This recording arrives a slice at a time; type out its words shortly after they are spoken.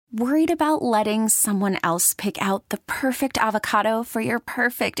Worried about letting someone else pick out the perfect avocado for your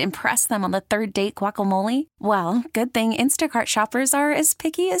perfect impress them on the third date guacamole? Well, good thing Instacart shoppers are as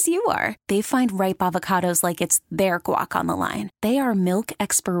picky as you are. They find ripe avocados like it's their guac on the line. They are milk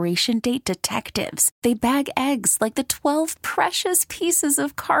expiration date detectives. They bag eggs like the 12 precious pieces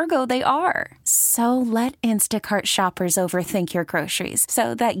of cargo they are. So let Instacart shoppers overthink your groceries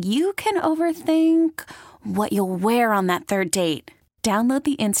so that you can overthink what you'll wear on that third date. Download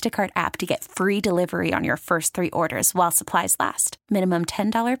the Instacart app to get free delivery on your first 3 orders while supplies last. Minimum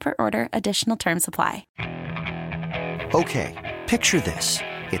 $10 per order. Additional terms apply. Okay, picture this.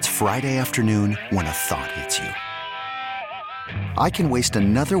 It's Friday afternoon when a thought hits you. I can waste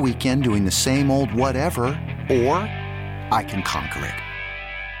another weekend doing the same old whatever, or I can conquer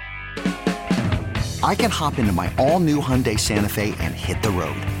it. I can hop into my all-new Hyundai Santa Fe and hit the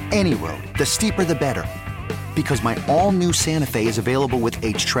road. Any road. The steeper, the better. Because my all-new Santa Fe is available with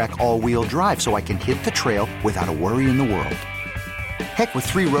H-Track all-wheel drive, so I can hit the trail without a worry in the world. Heck, with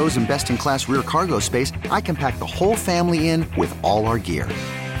 3 rows and best-in-class rear cargo space, I can pack the whole family in with all our gear.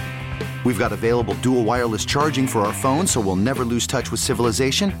 We've got available dual wireless charging for our phones, so we'll never lose touch with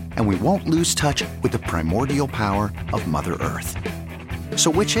civilization, and we won't lose touch with the primordial power of Mother Earth.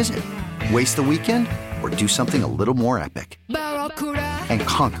 So which is it? Waste the weekend or do something a little more epic? And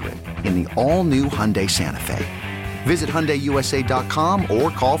conquer it in the all-new Hyundai Santa Fe. Visit HyundaiUSA.com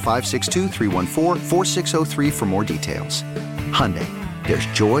or call 562-314-4603 for more details. Hyundai, there's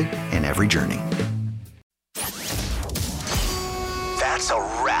joy in every journey. That's a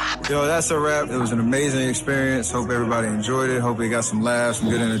wrap. Yo, that's a wrap. It was an amazing experience. Hope everybody enjoyed it. Hope we got some laughs, some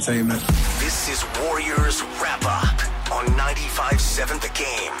good entertainment. This is Warriors Wrap Up on 95.7 The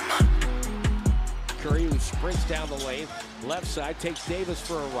Game. Curry, who sprints down the lane, left side, takes Davis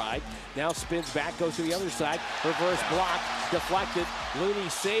for a ride. Now spins back, goes to the other side. Reverse block, deflected. Looney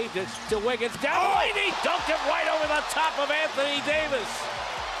saved it to Wiggins. Down the lane, he dunked it right over the top of Anthony Davis.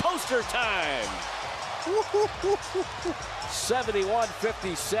 Poster time.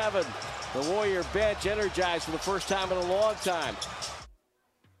 71-57. The Warrior bench energized for the first time in a long time.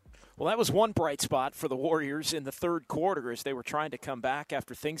 Well, that was one bright spot for the Warriors in the third quarter as they were trying to come back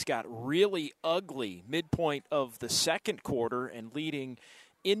after things got really ugly midpoint of the second quarter and leading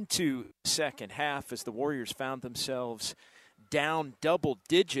into second half as the Warriors found themselves down double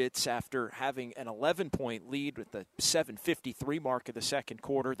digits after having an 11-point lead with the 7:53 mark of the second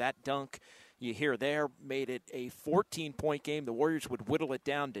quarter. That dunk you hear there made it a 14-point game. The Warriors would whittle it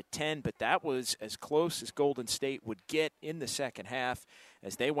down to 10, but that was as close as Golden State would get in the second half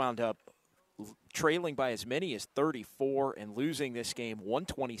as they wound up trailing by as many as 34 and losing this game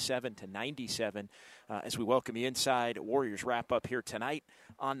 127-97. As we welcome you inside Warriors Wrap Up here tonight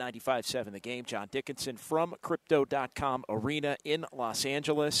on 95.7 The Game. John Dickinson from Crypto.com Arena in Los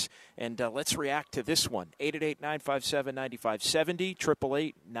Angeles. And let's react to this one.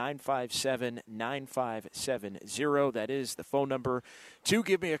 888-957-9570, 888-957-9570. That is the phone number to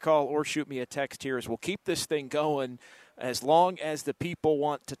give me a call or shoot me a text here as we'll keep this thing going as long as the people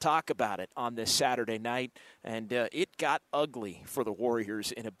want to talk about it on this Saturday night. And it got ugly for the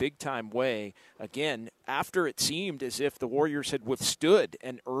Warriors in a big-time way. Again, after it seemed as if the Warriors had withstood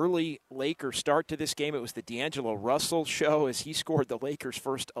an early Laker start to this game, it was the D'Angelo Russell show as he scored the Lakers'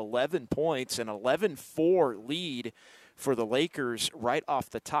 first 11 points, an 11-4 lead for the Lakers right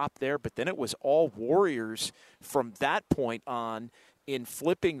off the top there. But then it was all Warriors from that point on in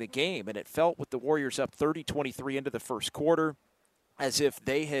flipping the game, and it felt with the Warriors up 30-23 into the first quarter as if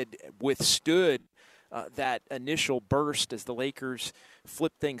they had withstood that initial burst as the Lakers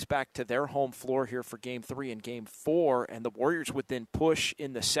flipped things back to their home floor here for Game 3 and Game 4, and the Warriors would then push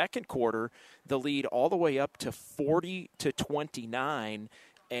in the second quarter the lead all the way up to 40-29,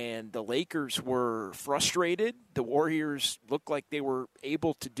 and the Lakers were frustrated. The Warriors looked like they were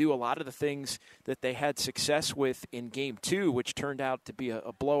able to do a lot of the things that they had success with in Game 2, which turned out to be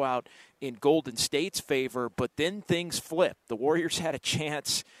a blowout in Golden State's favor. But then things flipped. The Warriors had a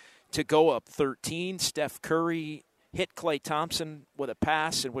chance to go up 13. Steph Curry hit Klay Thompson with a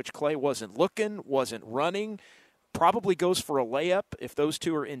pass in which Klay wasn't looking, wasn't running. Probably goes for a layup if those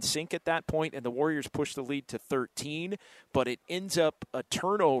two are in sync at that point, and the Warriors push the lead to 13. But it ends up a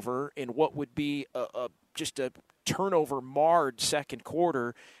turnover in what would be just a turnover-marred second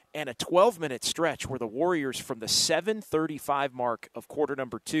quarter and a 12-minute stretch where the Warriors from the 7:35 mark of quarter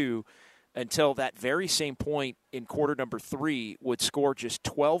number 2 until that very same point in quarter number 3 would score just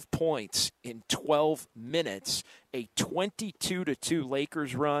 12 points in 12 minutes, a 22-2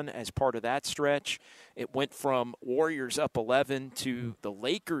 Lakers run as part of that stretch. It went from Warriors up 11 to the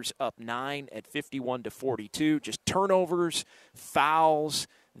Lakers up 9 at 51-42. Just turnovers, fouls,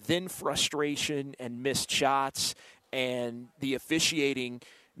 then frustration and missed shots, and the officiating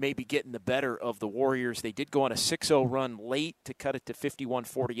maybe getting the better of the Warriors. They did go on a 6-0 run late to cut it to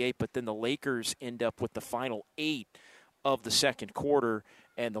 51-48, but then the Lakers end up with the final 8 of the second quarter,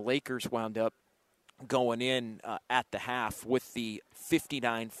 and the Lakers wound up going in at the half with the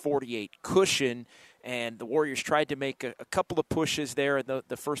 59-48 cushion, and the Warriors tried to make a couple of pushes there in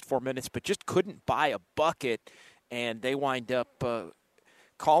the first 4 minutes, but just couldn't buy a bucket, and they wind up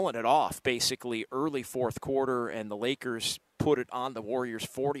calling it off basically early fourth quarter, and the Lakers put it on the Warriors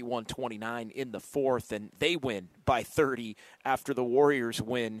 41-29 in the fourth, and they win by 30 after the Warriors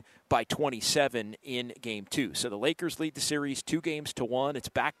win by 27 in Game 2. So the Lakers lead the series 2-1. It's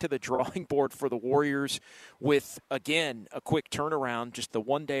back to the drawing board for the Warriors with, again, a quick turnaround, just the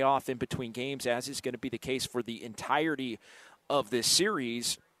 1 day off in between games, as is going to be the case for the entirety of this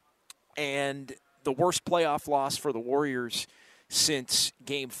series. And the worst playoff loss for the Warriors since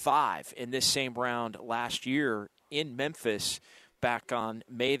Game 5 in this same round last year in Memphis back on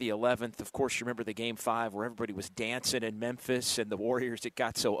May the 11th. Of course, you remember the Game 5 where everybody was dancing in Memphis, and the Warriors, it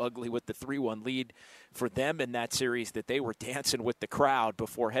got so ugly with the 3-1 lead for them in that series that they were dancing with the crowd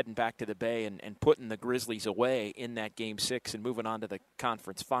before heading back to the Bay and putting the Grizzlies away in that Game 6 and moving on to the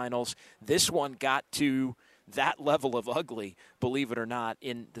conference finals. This one got to that level of ugly, believe it or not,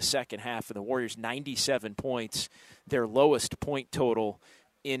 in the second half, and the Warriors 97 points, their lowest point total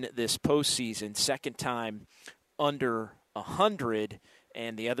in this postseason, second time under 100,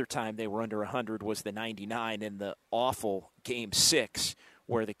 and the other time they were under 100 was the 99 in the awful Game 6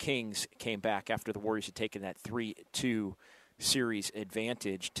 where the Kings came back after the Warriors had taken that 3-2 series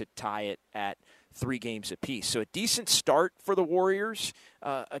advantage to tie it at 3 games apiece. So a decent start for the Warriors,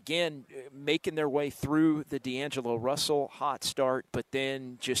 again, making their way through the D'Angelo Russell hot start, but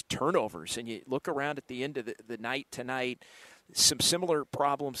then just turnovers. And you look around at the end of the night tonight, some similar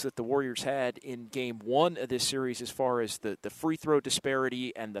problems that the Warriors had in Game 1 of this series as far as the free throw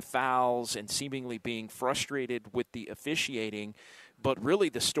disparity and the fouls and seemingly being frustrated with the officiating. But really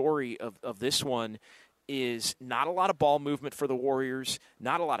the story of this one is not a lot of ball movement for the Warriors,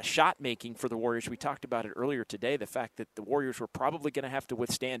 not a lot of shot making for the Warriors. We talked about it earlier today, the fact that the Warriors were probably going to have to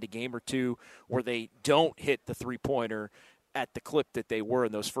withstand a game or two where they don't hit the three-pointer at the clip that they were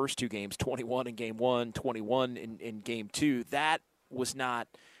in those first 2 games, 21 in Game 1, 21 in Game 2. That was not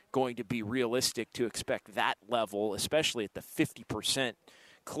going to be realistic to expect that level, especially at the 50%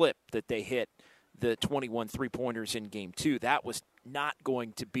 clip that they hit the 21 three-pointers in Game 2. That was not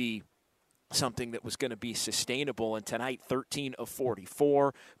going to be something that was going to be sustainable. And tonight, 13 of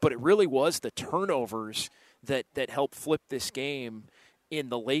 44. But it really was the turnovers that helped flip this game in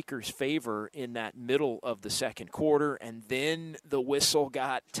the Lakers' favor in that middle of the second quarter. And then the whistle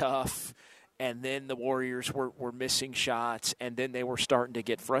got tough, and then the Warriors were missing shots, and then they were starting to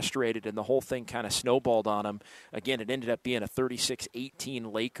get frustrated, and the whole thing kind of snowballed on them. Again, it ended up being a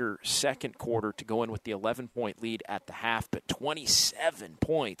 36-18 Laker second quarter to go in with the 11-point lead at the half, but 27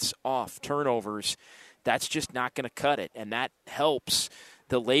 points off turnovers. That's just not going to cut it, and that helps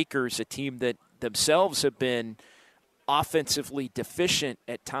the Lakers, a team that themselves have been offensively deficient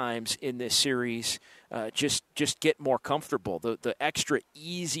at times in this series, just get more comfortable. The extra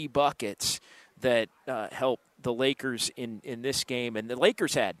easy buckets that help the Lakers in this game. And the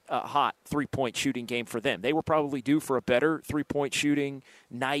Lakers had a hot three-point shooting game for them. They were probably due for a better three-point shooting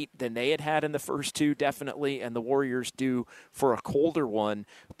night than they had in the first 2, definitely, and the Warriors due for a colder one.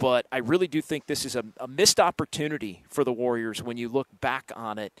 But I really do think this is a missed opportunity for the Warriors when you look back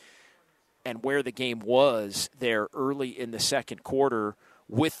on it and where the game was there early in the second quarter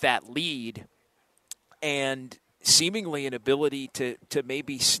with that lead and seemingly an ability to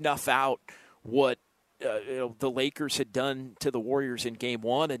maybe snuff out what the Lakers had done to the Warriors in Game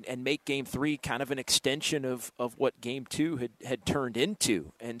 1 and make Game 3 kind of an extension of what Game 2 had turned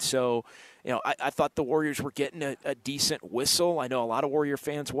into. And so, I thought the Warriors were getting a decent whistle. I know a lot of Warrior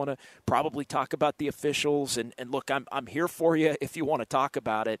fans want to probably talk about the officials, and look, I'm here for you if you want to talk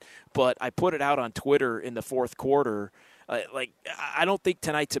about it, but I put it out on Twitter in the fourth quarter. I don't think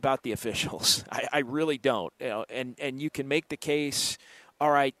tonight's about the officials. I really don't. And you can make the case,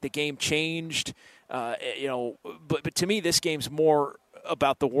 all right, the game changed, but to me this game's more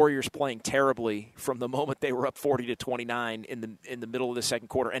about the Warriors playing terribly from the moment they were up 40-29 in the middle of the second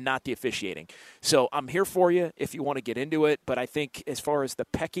quarter, and not the officiating. So I'm here for you if you want to get into it, but I think as far as the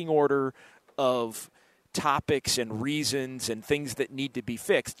pecking order of topics and reasons and things that need to be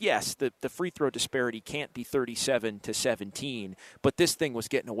fixed, yes, the free throw disparity can't be 37-17, but this thing was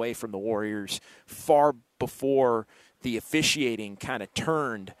getting away from the Warriors far before the officiating kind of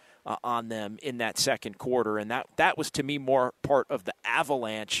turned on them in that second quarter. And that was, to me, more part of the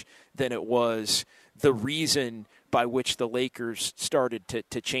avalanche than it was the reason by which the Lakers started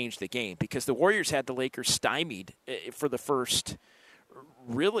to change the game. Because the Warriors had the Lakers stymied for the first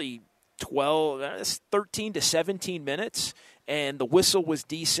really 13 to 17 minutes, and the whistle was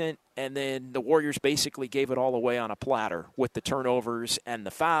decent, and then the Warriors basically gave it all away on a platter with the turnovers and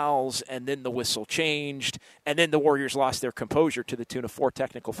the fouls, and then the whistle changed, and then the Warriors lost their composure to the tune of 4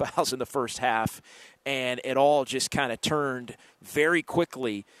 technical fouls in the first half, and it all just kind of turned very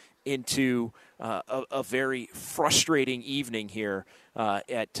quickly into a very frustrating evening here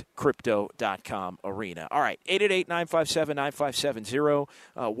at Crypto.com Arena. All right, 888-957-9570.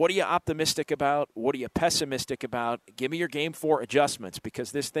 What are you optimistic about? What are you pessimistic about? Give me your Game 4 adjustments,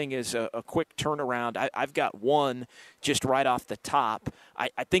 because this thing is a quick turnaround. I've got one just right off the top. I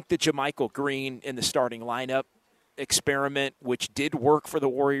think the JaMychal Green in the starting lineup experiment, which did work for the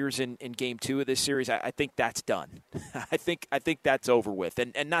Warriors in Game 2 of this series, I think that's done. I think that's over with.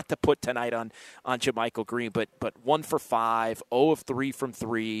 And not to put tonight on JaMychal Green, but 1 for 5, 0 of 3 from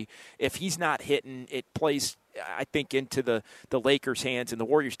 3. If he's not hitting, it plays, I think, into the Lakers' hands, and the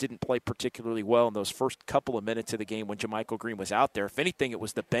Warriors didn't play particularly well in those first couple of minutes of the game when JaMychal Green was out there. If anything, it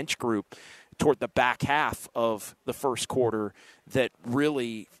was the bench group toward the back half of the first quarter that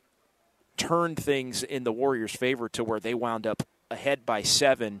really turned things in the Warriors' favor to where they wound up ahead by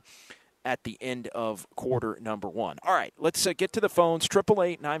 7 at the end of quarter number 1. All right, let's get to the phones.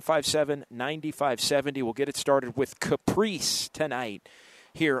 888-957-9570. We'll get it started with Caprice tonight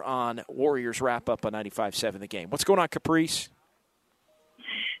here on Warriors Wrap-Up on 95.7 The Game. What's going on, Caprice?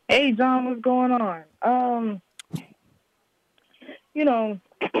 Hey, John, what's going on? How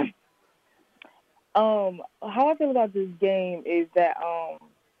I feel about this game is that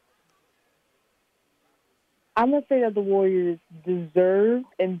I'm going to say that the Warriors deserved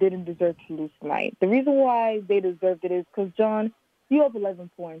and didn't deserve to lose tonight. The reason why they deserved it is because, John, you have 11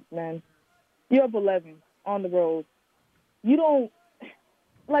 points, man. You have 11 on the road. You don't,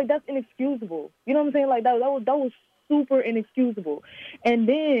 that's inexcusable. You know what I'm saying? That was super inexcusable. And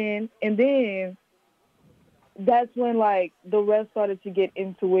then that's when, the rest started to get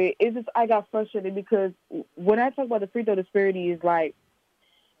into it. It's just, I got frustrated because when I talk about the free throw disparity, it's like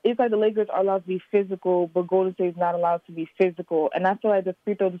the Lakers are allowed to be physical, but Golden State is not allowed to be physical. And I feel like the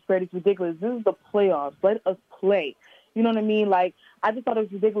free throw disparity is ridiculous. This is the playoffs. Let us play. You know what I mean? I just thought it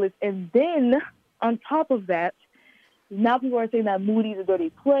was ridiculous. And then, on top of that, now people are saying that Moody's a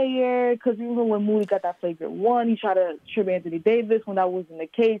dirty player, because even when Moody got that flagrant one, he tried to trip Anthony Davis when that wasn't the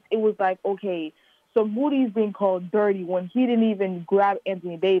case. It was like, okay, so Moody's being called dirty when he didn't even grab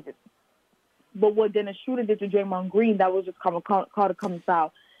Anthony Davis. But what Dennis Schroeder did to Draymond Green, that was just called a common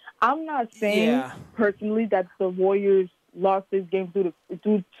foul. I'm not saying personally that the Warriors lost this game due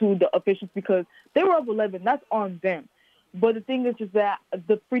to the officials, because they were up 11. That's on them. But the thing is just that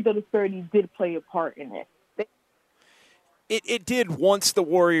the free throw disparity did play a part in it. It did once the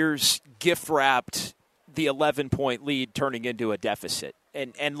Warriors gift wrapped the 11-point lead turning into a deficit.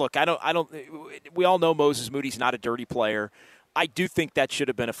 And look, we all know Moses Moody's not a dirty player. I do think that should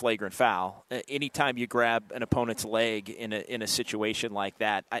have been a flagrant foul. Anytime you grab an opponent's leg in a situation like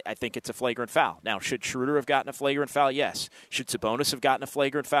that, I think it's a flagrant foul. Now, should Schroeder have gotten a flagrant foul? Yes. Should Sabonis have gotten a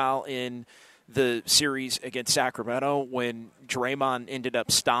flagrant foul in the series against Sacramento when Draymond ended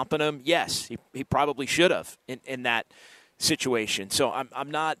up stomping him? Yes, he probably should have in that situation. So I'm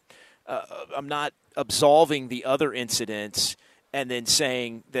not absolving the other incidents and then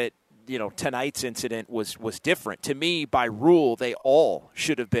saying that tonight's incident was different. To me, by rule, they all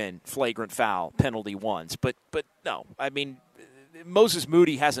should have been flagrant foul penalty ones. But no, I mean, Moses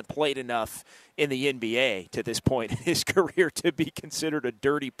Moody hasn't played enough in the NBA to this point in his career to be considered a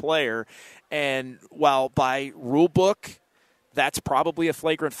dirty player. And while by rule book, that's probably a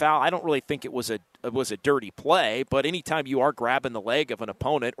flagrant foul, I don't really think it was a dirty play. But anytime you are grabbing the leg of an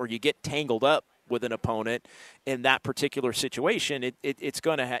opponent or you get tangled up with an opponent in that particular situation, you're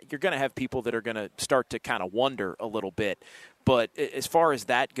going to have people that are going to start to kind of wonder a little bit. But as far as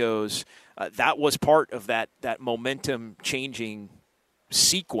that goes, that was part of that momentum changing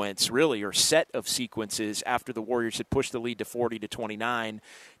sequence, really, or set of sequences after the Warriors had pushed the lead to 40-29.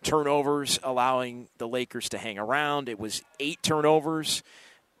 Turnovers allowing the Lakers to hang around. It was 8 turnovers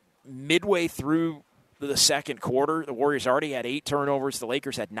midway through the second quarter. The Warriors already had 8 turnovers. The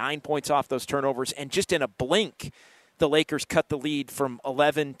Lakers had 9 points off those turnovers. And just in a blink, the Lakers cut the lead from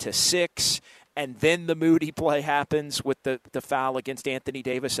 11 to 6. And then the Moody play happens with the foul against Anthony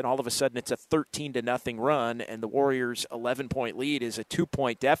Davis, and all of a sudden it's a 13-0 run, and the Warriors' 11-point lead is a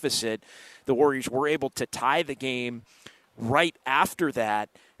 2-point deficit. The Warriors were able to tie the game right after that,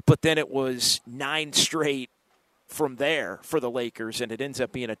 but then it was 9 straight from there for the Lakers, and it ends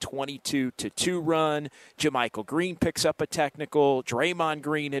up being a 22-2 run. JaMychal Green picks up a technical. Draymond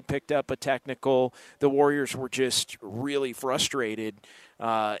Green had picked up a technical. The Warriors were just really frustrated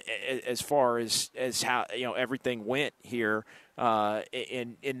as far as how everything went here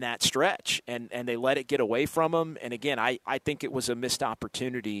in that stretch, and they let it get away from them. And again, I think it was a missed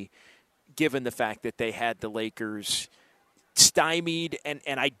opportunity given the fact that they had the Lakers stymied, and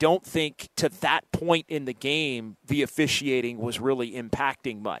I don't think to that point in the game the officiating was really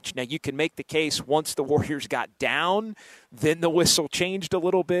impacting much. Now, you can make the case once the Warriors got down, then the whistle changed a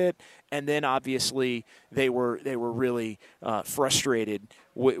little bit, and then obviously they were really frustrated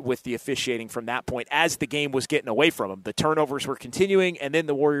with the officiating from that point as the game was getting away from them. The turnovers were continuing, and then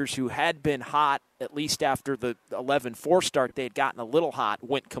the Warriors, who had been hot, at least after the 11-4 start, they had gotten a little hot,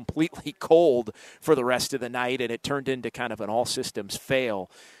 went completely cold for the rest of the night, and it turned into kind of an all-systems fail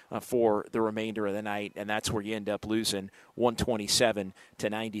for the remainder of the night, and that's where you end up losing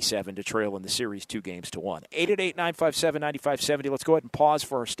 127-97 to trail in the series 2-1. 888-957-9570. Let's go ahead and pause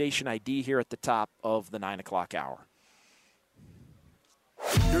for our station ID here at the top of the 9 o'clock hour.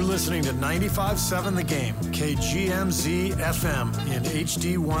 You're listening to 95.7 The Game, KGMZ FM in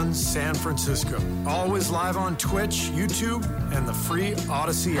HD1 San Francisco. Always live on Twitch, YouTube, and the free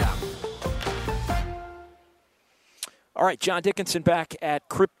Odyssey app. All right, John Dickinson back at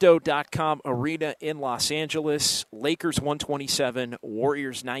Crypto.com Arena in Los Angeles. Lakers 127,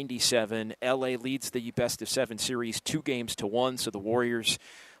 Warriors 97. LA leads the best-of-7 series 2-1, so the Warriors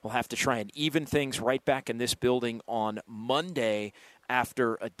will have to try and even things right back in this building on Monday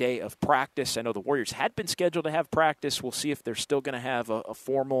after a day of practice. I know the Warriors had been scheduled to have practice. We'll see if they're still going to have a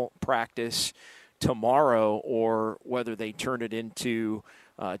formal practice tomorrow or whether they turn it into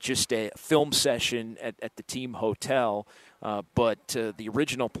just a film session at the team hotel. But the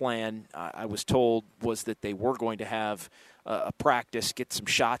original plan, I was told, was that they were going to have a practice, get some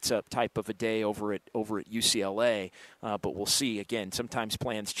shots up type of a day over at UCLA. But we'll see. Again, sometimes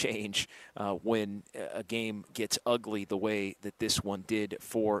plans change when a game gets ugly the way that this one did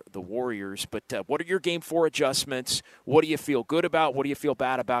for the Warriors. But what are your Game 4 adjustments? What do you feel good about? What do you feel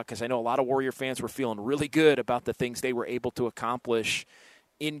bad about? Because I know a lot of Warrior fans were feeling really good about the things they were able to accomplish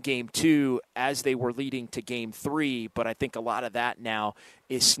in Game 2 as they were leading to Game 3, but I think a lot of that now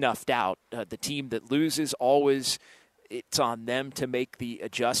is snuffed out. The team that loses, always it's on them to make the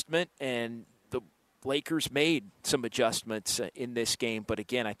adjustment, and the Lakers made some adjustments in this game, but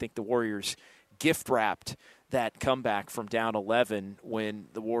again, I think the Warriors gift-wrapped that comeback from down 11 when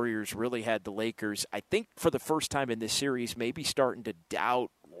the Warriors really had the Lakers, I think for the first time in this series, maybe starting to doubt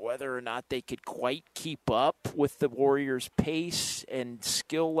whether or not they could quite keep up with the Warriors' pace and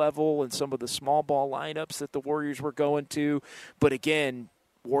skill level and some of the small ball lineups that the Warriors were going to. But again,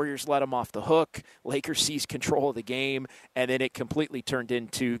 Warriors let them off the hook. Lakers seized control of the game, and then it completely turned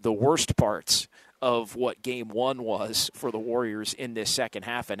into the worst parts of what Game 1 was for the Warriors in this second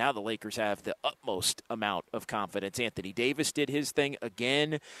half. And now the Lakers have the utmost amount of confidence. Anthony Davis did his thing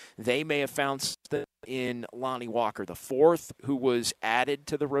again. They may have found something in Lonnie Walker IV, who was added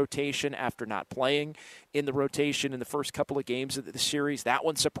to the rotation after not playing in the rotation in the first couple of games of the series. That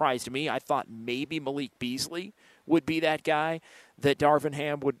one surprised me. I thought maybe Malik Beasley would be that guy that Darvin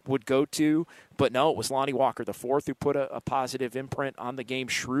Ham would go to. But no, it was Lonnie Walker IV who put a positive imprint on the game.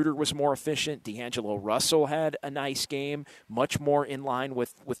 Schroeder was more efficient. D'Angelo Russell had a nice game, much more in line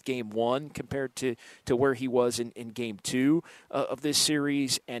with Game 1 compared to where he was in Game 2 of this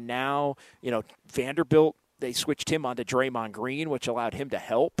series. And now, Vanderbilt, they switched him onto Draymond Green, which allowed him to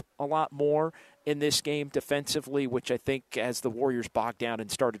help a lot more in this game defensively, which I think as the Warriors bogged down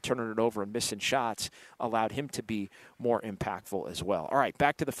and started turning it over and missing shots, allowed him to be more impactful as well. All right,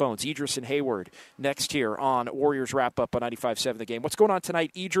 back to the phones. Idris and Hayward next here on Warriors Wrap-Up on 95.7 The Game. What's going on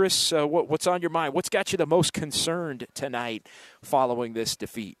tonight, Idris? What's on your mind? What's got you the most concerned tonight following this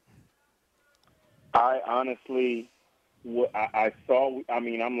defeat? I honestly, I saw,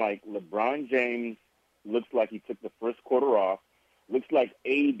 I'm like, LeBron James looks like he took the first quarter off. Looks like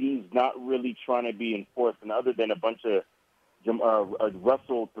AD's not really trying to be enforced, and other than a bunch of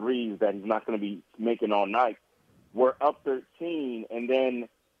Russell threes that he's not going to be making all night. We're up 13, and then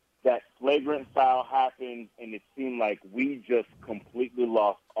that flagrant foul happened, and it seemed like we just completely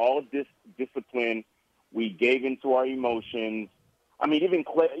lost all discipline. We gave into our emotions. I mean,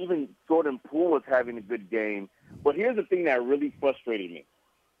 even Jordan Poole was having a good game. But here's the thing that really frustrated me.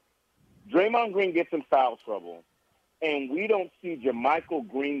 Draymond Green gets in foul trouble, and we don't see JaMychal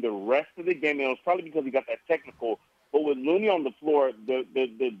Green the rest of the game. And it was probably because he got that technical. But with Looney on the floor, the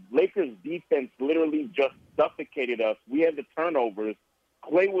Lakers' defense literally just suffocated us. We had the turnovers,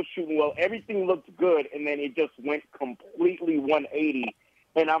 Clay was shooting well. Everything looked good, and then it just went completely 180.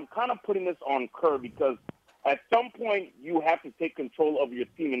 And I'm kind of putting this on Kerr because at some point you have to take control of your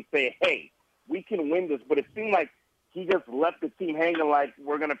team and say, hey, we can win this. But it seemed like he just left the team hanging like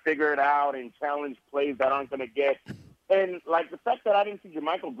we're going to figure it out and challenge plays that aren't going to get. And, like, the fact that I didn't see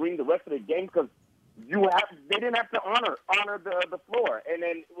JaMychal Green the rest of the game because they didn't have to honor the floor. And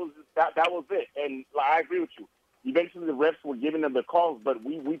then it was that was it. And I agree with you. Eventually the refs were giving them the calls, but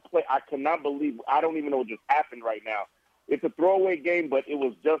we play. I cannot believe – I don't even know what just happened right now. It's a throwaway game, but it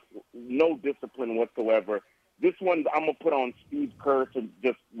was just no discipline whatsoever. This one I'm going to put on Steve Kerr to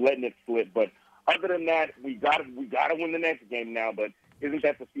just letting it slip. But other than that, we gotta win the next game now. But isn't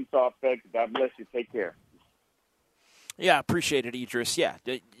that the seesaw effect? God bless you. Take care. Yeah, appreciate it, Idris. Yeah,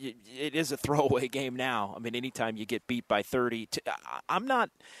 it is a throwaway game now. I mean, anytime you get beat by 30, I'm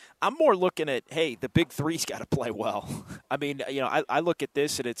more looking at, hey, the big three's got to play well. I mean, I look at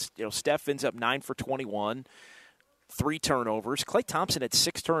this and it's, Steph ends up 9 for 21, 3 turnovers. Klay Thompson had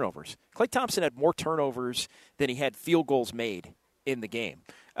 6 turnovers. Klay Thompson had more turnovers than he had field goals made in the game.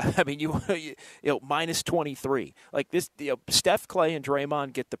 I mean, minus 23. Like this, Steph, Klay, and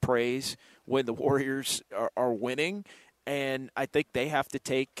Draymond get the praise when the Warriors are winning, and I think they have to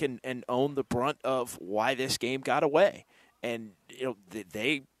take and own the brunt of why this game got away. And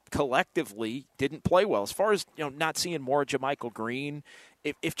they collectively didn't play well. As far as not seeing more of JaMychal Green,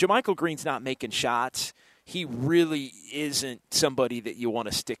 if JaMychal Green's not making shots, he really isn't somebody that you want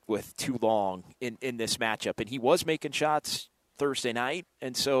to stick with too long in this matchup. And he was making shots Thursday night,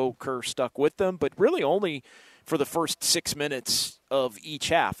 and so Kerr stuck with them, but really only for the first 6 minutes of each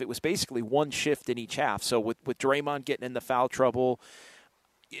half. It was basically one shift in each half. So with Draymond getting in the foul trouble,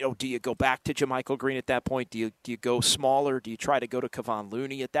 do you go back to JaMychal Green at that point? Do you go smaller? Do you try to go to Kevon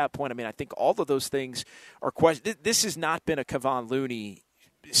Looney at that point? I mean, I think all of those things are questions. This has not been a Kevon Looney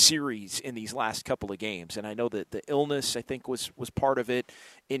series in these last couple of games, and I know that the illness, I think, was part of it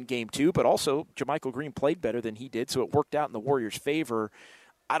in Game 2, but also JaMychal Green played better than he did, so it worked out in the Warriors' favor.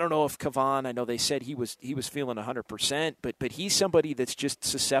 I don't know if Kevon, I know they said he was feeling 100%, but he's somebody that's just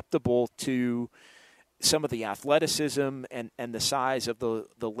susceptible to some of the athleticism and the size of the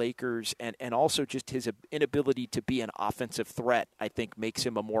Lakers, and also just his inability to be an offensive threat, I think, makes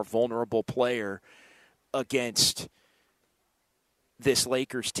him a more vulnerable player against this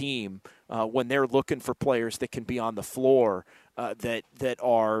Lakers team when they're looking for players that can be on the floor that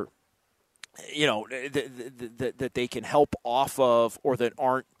are, that they can help off of, or that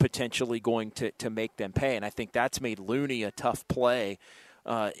aren't potentially going to make them pay. And I think that's made Looney a tough play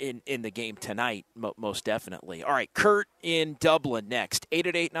in the game tonight, most definitely. All right, Kurt in Dublin next.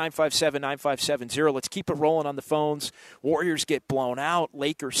 888-957-9570. Let's keep it rolling on the phones. Warriors get blown out.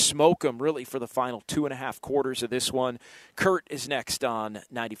 Lakers smoke them really for the final 2.5 quarters of this one. Kurt is next on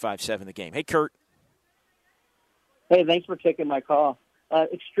 95.7 The Game. Hey, Kurt. Hey, thanks for taking my call.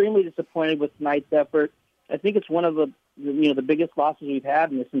 Extremely disappointed with tonight's effort. I think it's one of the biggest losses we've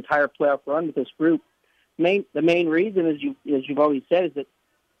had in this entire playoff run with this group. The main reason, as you've always said, is that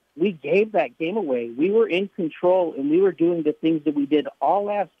we gave that game away. We were in control, and we were doing the things that we did all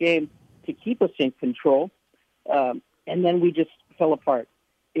last game to keep us in control, and then we just fell apart.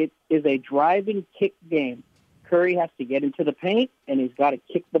 It is a driving kick game. Curry has to get into the paint, and he's got to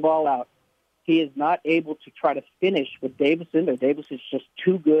kick the ball out. He is not able to try to finish with Davison, or Davis is just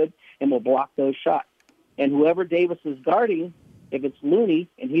too good and will block those shots. And whoever Davis is guarding, if it's Looney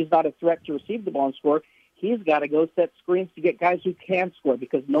and he's not a threat to receive the ball and score, he's got to go set screens to get guys who can score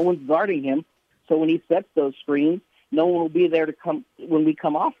because no one's guarding him. So when he sets those screens, no one will be there to come when we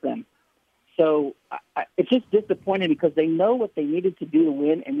come off them. So it's just disappointing because they know what they needed to do to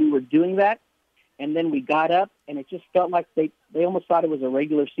win, and we were doing that. And then we got up, and it just felt like they almost thought it was a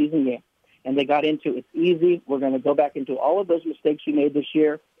regular season game. And they got into, it's easy, we're going to go back into all of those mistakes we made this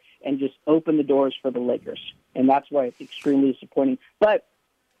year and just open the doors for the Lakers. And that's why it's extremely disappointing. But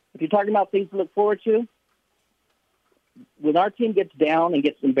if you're talking about things to look forward to, when our team gets down and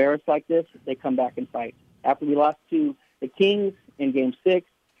gets embarrassed like this, they come back and fight. After we lost to the Kings in Game 6,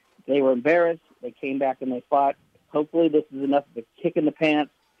 they were embarrassed. They came back and they fought. Hopefully this is enough of a kick in the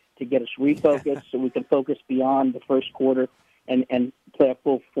pants to get us refocused so we can focus beyond the first quarter and play a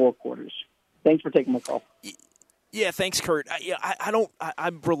full 4 quarters. Thanks for taking my call. Yeah, thanks, Kurt.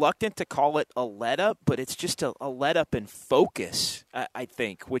 I'm reluctant to call it a let-up, but it's just a let-up in focus, I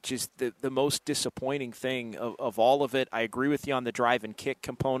think, which is the most disappointing thing of all of it. I agree with you on the drive and kick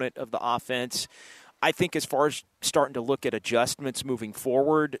component of the offense. I think as far as starting to look at adjustments moving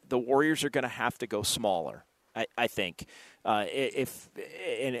forward, the Warriors are going to have to go smaller. I think.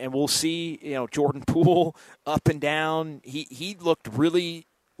 And we'll see, Jordan Poole up and down. He looked really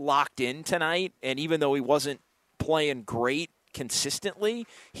locked in tonight, and even though he wasn't playing great consistently,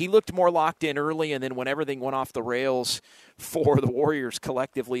 he looked more locked in early, and then when everything went off the rails for the Warriors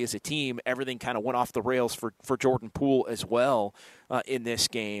collectively as a team, everything kind of went off the rails for Jordan Poole as well in this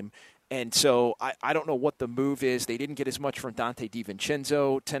game. And so I don't know what the move is. They didn't get as much from Dante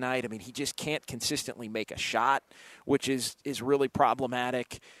DiVincenzo tonight. I mean, he just can't consistently make a shot, which is really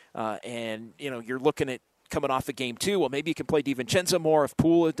problematic. And, you're looking at coming off of game 2. Well, maybe you can play DiVincenzo more if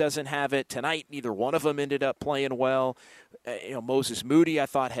Poole doesn't have it. Tonight, neither one of them ended up playing well. Moses Moody, I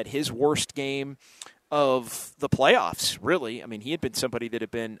thought, had his worst game of the playoffs, really. I mean, he had been somebody that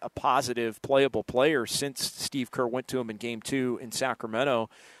had been a positive, playable player since Steve Kerr went to him in game 2 in Sacramento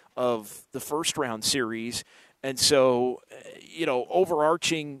of the first-round series. And so,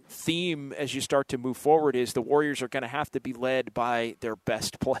 overarching theme as you start to move forward is the Warriors are going to have to be led by their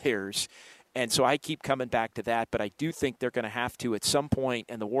best players. And so I keep coming back to that, but I do think they're going to have to at some point,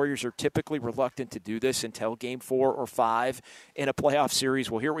 and the Warriors are typically reluctant to do this until Game 4 or 5 in a playoff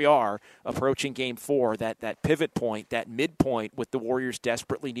series. Well, here we are approaching Game 4, that pivot point, that midpoint with the Warriors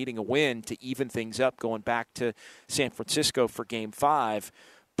desperately needing a win to even things up going back to San Francisco for Game 5.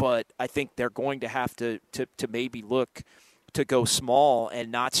 But I think they're going to have to maybe look to go small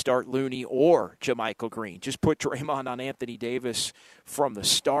and not start Looney or JaMychal Green. Just put Draymond on Anthony Davis from the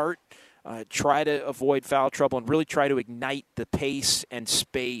start. Try to avoid foul trouble and really try to ignite the pace and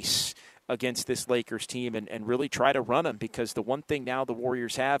space against this Lakers team and really try to run them, because the one thing now the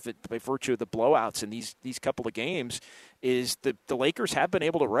Warriors have by virtue of the blowouts in these couple of games is the Lakers have been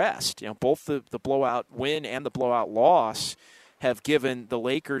able to rest. Both the blowout win and the blowout loss have given the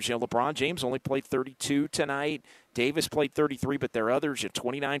Lakers, LeBron James only played 32 tonight. Davis played 33, but there are others,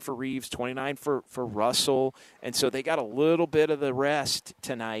 29 for Reeves, 29 for Russell. And so they got a little bit of the rest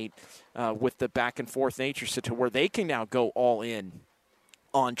tonight with the back-and-forth nature to where they can now go all in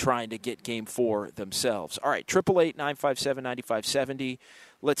on trying to get Game 4 themselves. All right, 888-957-9570.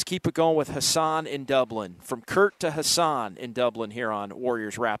 Let's keep it going with Hassan in Dublin. From Kurt to Hassan in Dublin here on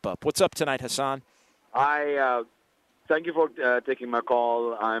Warriors Wrap-Up. What's up tonight, Hassan? Thank you for taking my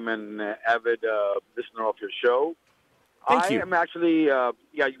call. I'm an avid listener of your show. Thank you. I am actually,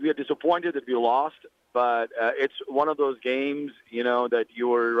 we are disappointed that we lost, but it's one of those games, that you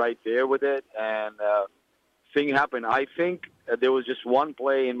were right there with it, and thing happened. I think there was just one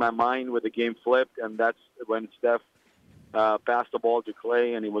play in my mind where the game flipped, and that's when Steph passed the ball to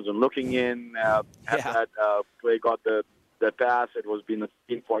Clay, and he wasn't looking in. That Clay got the pass, it was being a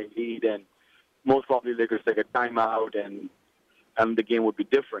 15-point lead, and most probably Lakers take a timeout and the game would be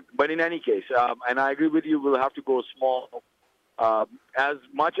different. But in any case, and I agree with you, we'll have to go small. As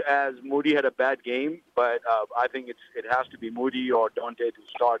much as Moody had a bad game, but I think it has to be Moody or Dante to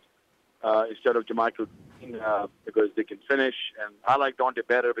start instead of JaMychal because they can finish. And I like Dante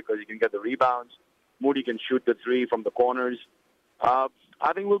better because he can get the rebounds. Moody can shoot the three from the corners. I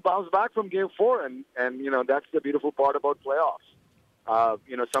think we'll bounce back from Game 4, and that's the beautiful part about playoffs.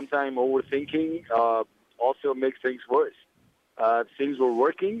 Sometimes overthinking also makes things worse. Things were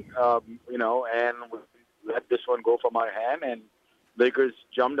working, and we let this one go from our hand, and Lakers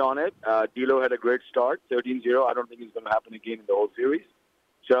jumped on it. D'Lo had a great start, 13-0. I don't think it's going to happen again in the whole series.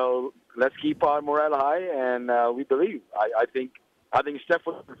 So let's keep our morale high, and we believe. I think Steph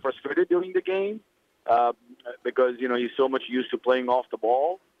was frustrated during the game because, he's so much used to playing off the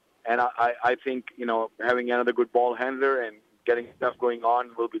ball. And I think, having another good ball handler and getting stuff going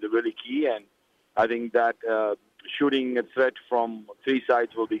on will be the really key. And I think that shooting a threat from three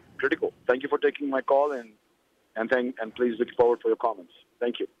sides will be critical. Thank you for taking my call, and please look forward for your comments.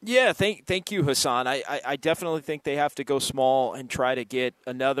 Thank you. Yeah, thank you, Hassan. I definitely think they have to go small and try to get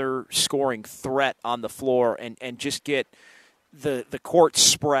another scoring threat on the floor and just get the court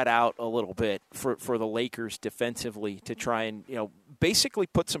spread out a little bit for the Lakers defensively to try and, basically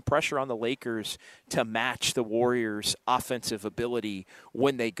put some pressure on the Lakers to match the Warriors' offensive ability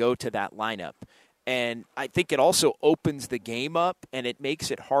when they go to that lineup. And I think it also opens the game up, and it makes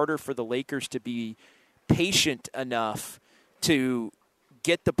it harder for the Lakers to be patient enough to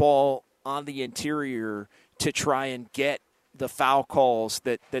get the ball on the interior to try and get the foul calls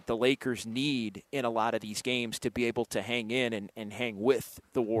that the Lakers need in a lot of these games to be able to hang in and hang with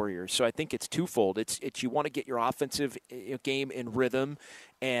the Warriors. So I think it's twofold. It's you want to get your offensive game in rhythm,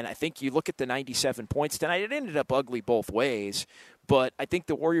 and I think you look at the 97 points tonight, it ended up ugly both ways, but I think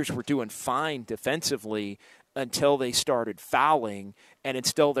the Warriors were doing fine defensively until they started fouling, and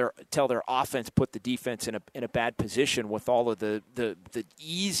until their offense put the defense in a bad position with all of the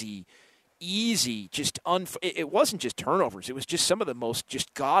easy easy, it wasn't just turnovers. It was just some of the most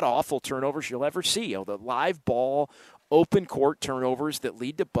just god-awful turnovers you'll ever see. The live ball, open court turnovers that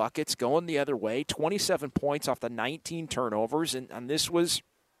lead to buckets going the other way, 27 points off the 19 turnovers, and this was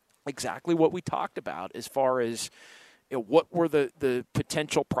exactly what we talked about as far as what were the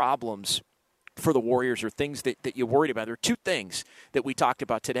potential problems for the Warriors or things that you worried about. There are two things that we talked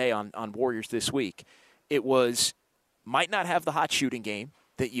about today on Warriors This Week. It was might not have the hot shooting game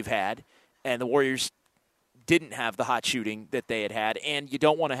that you've had, and the Warriors didn't have the hot shooting that they had, and you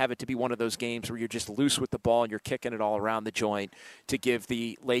don't want to have it to be one of those games where you're just loose with the ball and you're kicking it all around the joint to give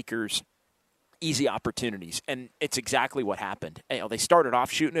the Lakers easy opportunities. And it's exactly what happened. They started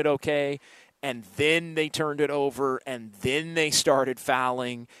off shooting it okay, and then they turned it over, and then they started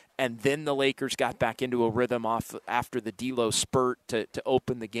fouling, and then the Lakers got back into a rhythm after the D'Lo spurt to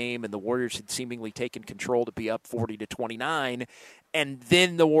open the game, and the Warriors had seemingly taken control to be up 40-29, and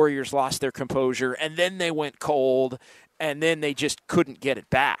then the Warriors lost their composure, and then they went cold, and then they just couldn't get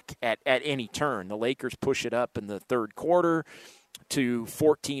it back at any turn. The Lakers push it up in the third quarter to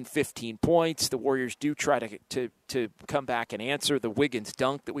 14, 15 points. The Warriors do try to come back and answer. The Wiggins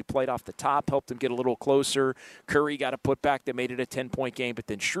dunk that we played off the top helped them get a little closer. Curry got a putback that made it a 10-point game, but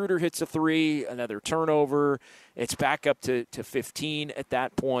then Schroeder hits a three, another turnover. It's back up to 15 at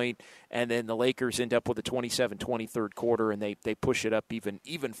that point, and then the Lakers end up with a 27-20 third quarter, and they push it up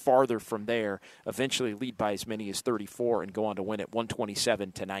even farther from there, eventually lead by as many as 34 and go on to win it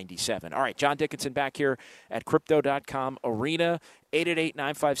 127-97. All right, John Dickinson back here at Crypto.com Arena,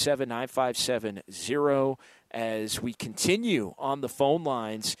 888-957-9570. As we continue on the phone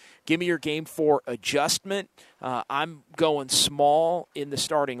lines, give me your Game 4 adjustment. I'm going small in the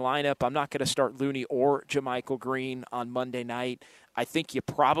starting lineup. I'm not going to start Looney or JaMychal Green on Monday night. I think you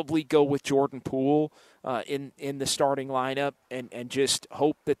probably go with Jordan Poole in the starting lineup and just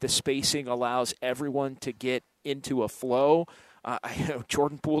hope that the spacing allows everyone to get into a flow.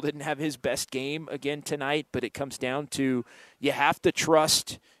 Jordan Poole didn't have his best game again tonight, but it comes down to you have to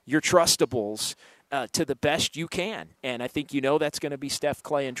trust your trustables to the best you can. And I think that's going to be Steph,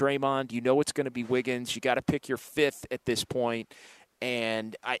 Clay, and Draymond. It's going to be Wiggins. You got to pick your fifth at this point.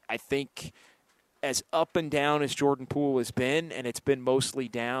 And I think as up and down as Jordan Poole has been, and it's been mostly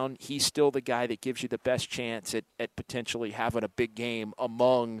down, he's still the guy that gives you the best chance at potentially having a big game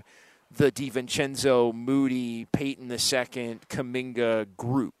among the DiVincenzo, Moody, Peyton II, Kuminga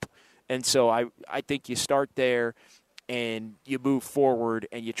group. And so I think you start there and you move forward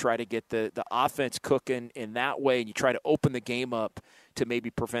and you try to get the offense cooking in that way, and you try to open the game up to maybe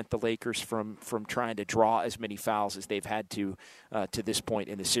prevent the Lakers from trying to draw as many fouls as they've had to this point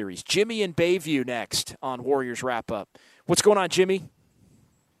in the series. Jimmy in Bayview next on Warriors Wrap-Up. What's going on, Jimmy?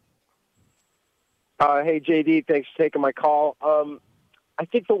 Hey, JD, thanks for taking my call. I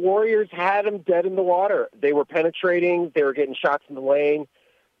think the Warriors had them dead in the water. They were penetrating. They were getting shots in the lane.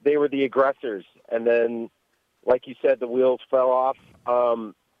 They were the aggressors. And then, like you said, the wheels fell off.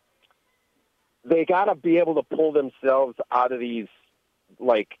 They got to be able to pull themselves out of these,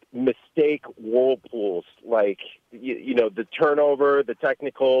 mistake whirlpools. The turnover, the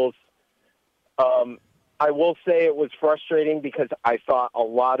technicals. I will say it was frustrating because I thought a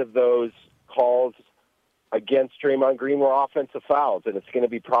lot of those calls against Draymond Green were offensive fouls, and it's going to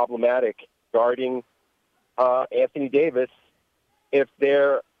be problematic guarding Anthony Davis if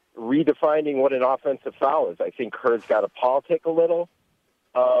they're redefining what an offensive foul is. I think Kerr's got to politic a little.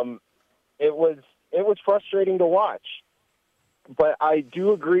 It was frustrating to watch, but I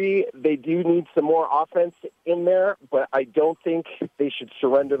do agree they do need some more offense in there, but I don't think they should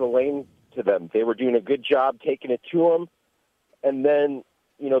surrender the lane to them. They were doing a good job taking it to them, and then,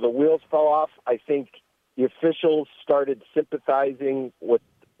 the wheels fell off. I think the officials started sympathizing with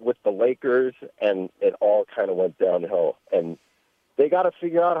the Lakers, and it all kind of went downhill. And they got to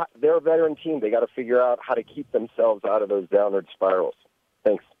figure out – they're a veteran team. They got to figure out how to keep themselves out of those downward spirals.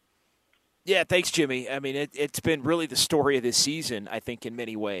 Thanks. Yeah, thanks, Jimmy. I mean, it's been really the story of this season, I think, in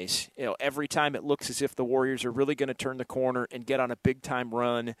many ways. Every time it looks as if the Warriors are really going to turn the corner and get on a big-time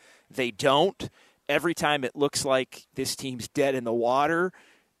run, they don't. Every time it looks like this team's dead in the water,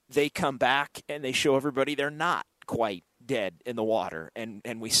 they come back and they show everybody they're not quite dead in the water. And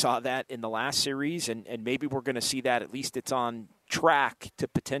we saw that in the last series, and maybe we're going to see that. At least it's on track to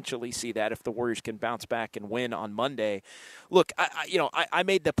potentially see that if the Warriors can bounce back and win on Monday. Look, I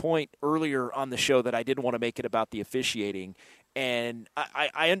made the point earlier on the show that I didn't want to make it about the officiating, and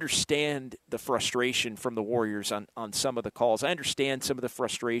I understand the frustration from the Warriors on some of the calls. I understand some of the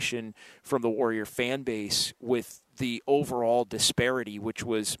frustration from the Warrior fan base with the overall disparity, which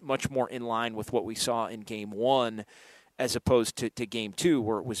was much more in line with what we saw in Game 1. as opposed to Game 2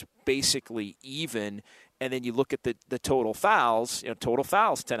 where it was basically even. And then you look at the total fouls, total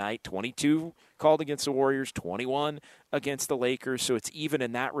fouls tonight, 22 called against the Warriors, 21 against the Lakers. So it's even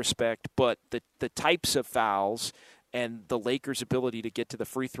in that respect. But the types of fouls and the Lakers' ability to get to the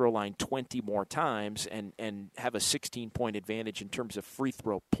free throw line 20 more times and have a 16-point advantage in terms of free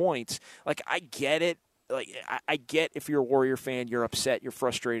throw points, like, I get it. Like, I get if you're a Warrior fan, you're upset, you're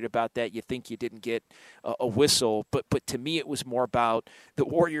frustrated about that, you think you didn't get a whistle. But to me, it was more about the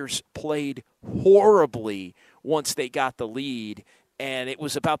Warriors played horribly once they got the lead, and it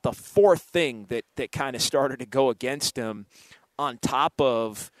was about the fourth thing that kind of started to go against them on top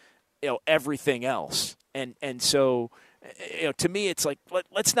of everything else. And so, to me, it's like,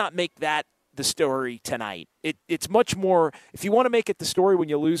 let's not make that the story tonight. It's much more, if you want to make it the story when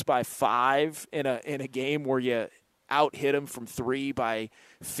you lose by 5 in a game where you out hit them from 3 by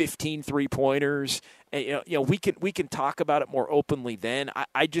 15 3-pointers, and we can talk about it more openly then.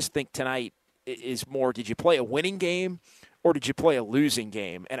 I just think tonight is more, did you play a winning game or did you play a losing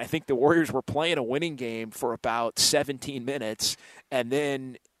game? And I think the Warriors were playing a winning game for about 17 minutes, and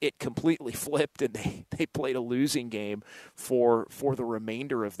then it completely flipped, and they played a losing game for the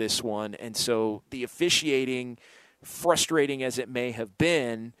remainder of this one. And so the officiating, frustrating as it may have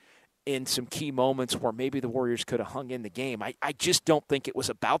been in some key moments where maybe the Warriors could have hung in the game, I just don't think it was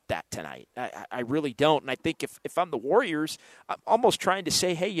about that tonight. I really don't. And I think if I'm the Warriors, I'm almost trying to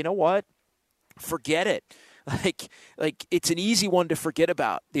say, hey, you know what? Forget it. Like it's an easy one to forget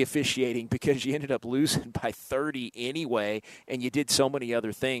about, the officiating, because you ended up losing by 30 anyway, and you did so many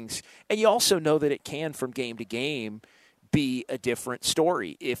other things. And you also know that it can, from game to game, be a different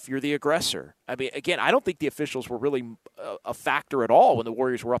story if you're the aggressor. I mean, again, I don't think the officials were really a factor at all when the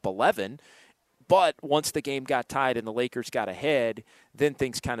Warriors were up 11. But once the game got tied and the Lakers got ahead, then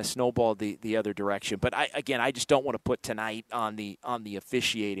things kind of snowballed the other direction. But I just don't want to put tonight on the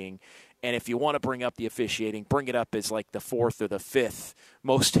officiating. And if you want to bring up the officiating, bring it up as like the 4th or the 5th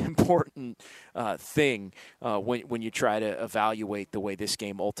most important thing when you try to evaluate the way this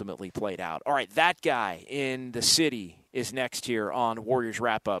game ultimately played out. All right, that guy in the city is next here on Warriors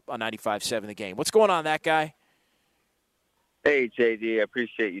Wrap-Up on 95.7 The Game. What's going on, that guy? Hey, JD, I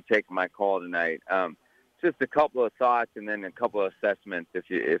appreciate you taking my call tonight. Just a couple of thoughts and then a couple of assessments, if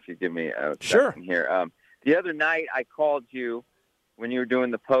you give me a second here. The other night I called you when you were doing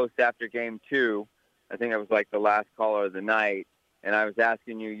the post after Game 2. I think I was like the last caller of the night, and I was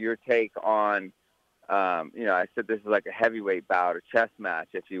asking you your take on, I said this is like a heavyweight bout, a chess match,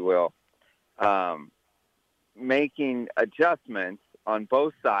 if you will, making adjustments on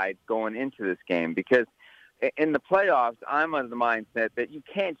both sides going into this game, because in the playoffs, I'm of the mindset that you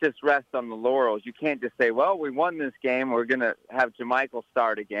can't just rest on the laurels. You can't just say, well, we won this game, we're going to have JaMychal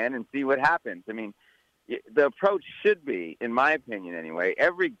start again and see what happens. I mean, the approach should be, in my opinion anyway,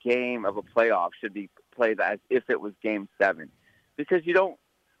 every game of a playoff should be played as if it was Game 7, because you don't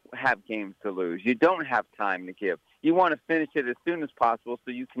have games to lose. You don't have time to give. You want to finish it as soon as possible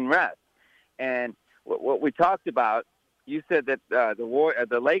so you can rest. And what we talked about, you said that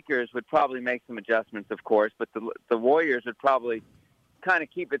the Lakers would probably make some adjustments, of course, but the Warriors would probably kind of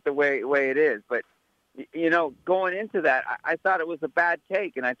keep it the way it is. But, going into that, I thought it was a bad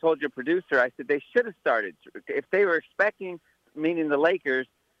take, and I told your producer, I said they should have started. If they were expecting, meaning the Lakers,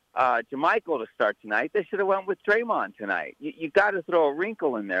 JaMychal to start tonight, they should have went with Draymond tonight. You got to throw a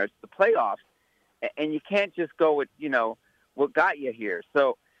wrinkle in there. It's the playoffs, and you can't just go with, what got you here.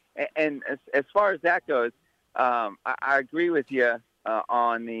 So, and as far as that goes, I agree with you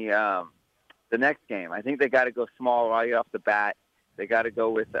on the next game. I think they got to go small right off the bat. They got to go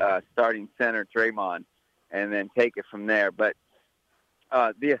with starting center Draymond and then take it from there. But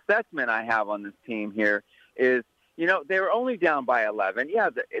the assessment I have on this team here is, they were only down by 11. Yeah,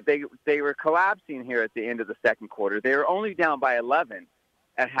 they were collapsing here at the end of the second quarter. They were only down by 11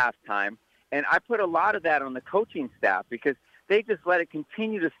 at halftime. And I put a lot of that on the coaching staff, because they just let it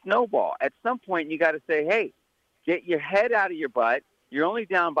continue to snowball. At some point, you got to say, hey, get your head out of your butt. You're only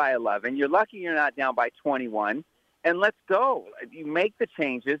down by 11. You're lucky you're not down by 21. And let's go. You make the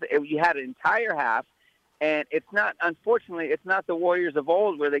changes. You had an entire half, and unfortunately, it's not the Warriors of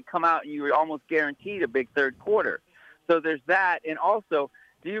old where they come out and you were almost guaranteed a big third quarter. So there's that. And also,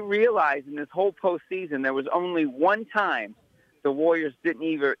 do you realize in this whole postseason there was only one time the Warriors didn't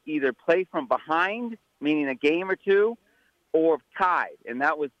either play from behind, meaning a game or two, or tied, and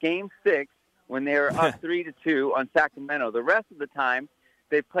that was Game 6 when they were up 3-2 on Sacramento. The rest of the time,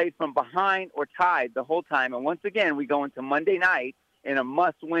 they played from behind or tied the whole time. And once again, we go into Monday night in a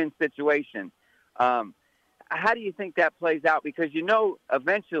must-win situation. How do you think that plays out? Because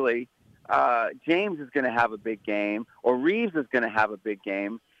eventually James is going to have a big game, or Reeves is going to have a big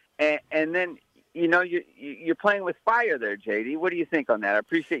game, and then you're playing with fire there, JD. What do you think on that? I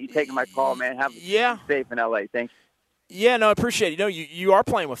appreciate you taking my call, man. Be safe in LA. Thanks. Yeah, no, I appreciate it. You are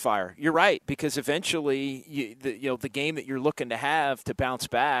playing with fire. You're right, because eventually, the game that you're looking to have to bounce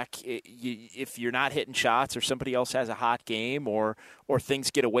back, if you're not hitting shots or somebody else has a hot game or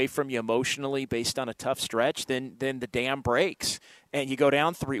things get away from you emotionally based on a tough stretch, then the dam breaks and you go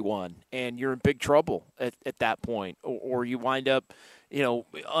down 3-1 and you're in big trouble at that point, or you wind up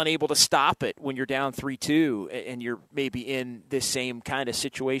unable to stop it when you're down 3-2, and you're maybe in this same kind of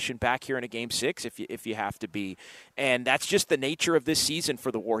situation back here in a Game 6 if you have to be. And that's just the nature of this season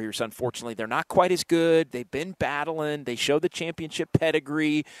for the Warriors, unfortunately. They're not quite as good. They've been battling. They show the championship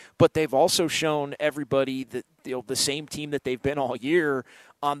pedigree, but they've also shown everybody that the same team that they've been all year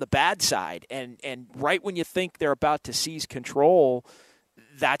on the bad side. And right when you think they're about to seize control,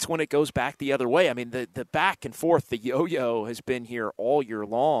 that's when it goes back the other way. I mean, the back and forth, the yo-yo has been here all year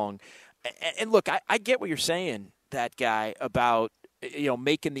long. And look, I get what you're saying, that guy, about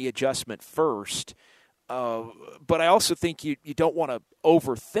making the adjustment first. But I also think you don't want to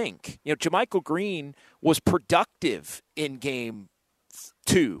overthink. JaMychal Green was productive in Game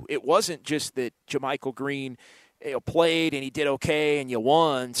 2. It wasn't just that JaMychal Green played and he did okay and you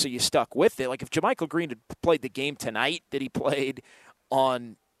won, so you stuck with it. Like if JaMychal Green had played the game tonight that he played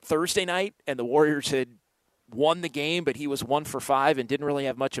on Thursday night and the Warriors had won the game, but he was 1 for 5 and didn't really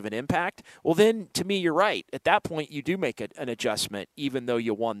have much of an impact, well, then to me, you're right. At that point, you do make an adjustment, even though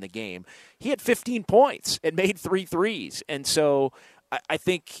you won the game. He had 15 points and made 3 threes. And so I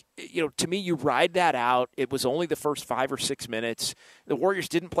think, to me, you ride that out. It was only the first 5 or 6 minutes. The Warriors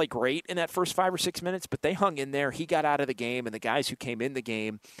didn't play great in that first 5 or 6 minutes, but they hung in there. He got out of the game, and the guys who came in the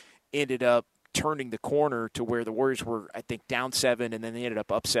game ended up turning the corner to where the Warriors were, I think, down 7, and then they ended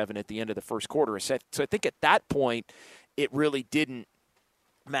up 7 at the end of the first quarter. So I think at that point, it really didn't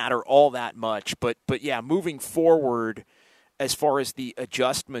matter all that much. But yeah, moving forward, as far as the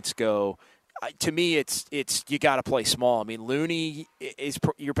adjustments go, to me, it's you got to play small. I mean, Looney is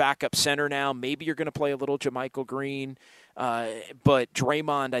your backup center now. Maybe you're going to play a little JaMychal Green, but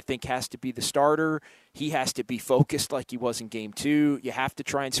Draymond, I think, has to be the starter. He has to be focused like he was in Game 2. You have to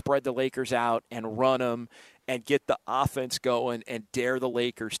try and spread the Lakers out and run them and get the offense going and dare the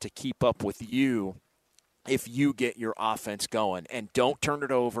Lakers to keep up with you if you get your offense going. And don't turn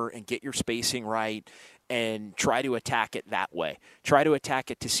it over, and get your spacing right and try to attack it that way. Try to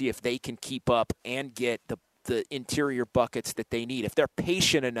attack it to see if they can keep up and get the interior buckets that they need. If they're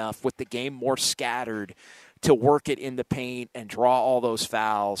patient enough with the game more scattered to work it in the paint and draw all those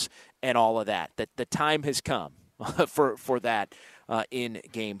fouls and all of that. The time has come for that in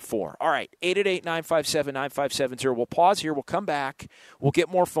Game 4. All right, 888-957-9570. We'll pause here. We'll come back. We'll get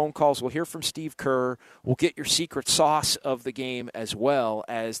more phone calls. We'll hear from Steve Kerr. We'll get your secret sauce of the game, as well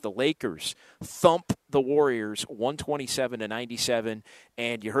as the Lakers thump the Warriors 127-97.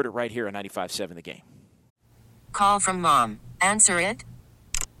 And you heard it right here on 95.7 The Game. Call from mom. Answer it.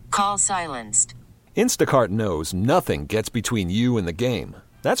 Call silenced. Instacart knows nothing gets between you and the game.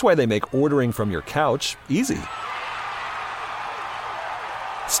 That's why they make ordering from your couch easy.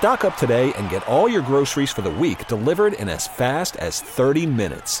 Stock up today and get all your groceries for the week delivered in as fast as 30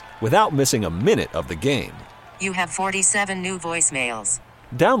 minutes without missing a minute of the game. You have 47 new voicemails.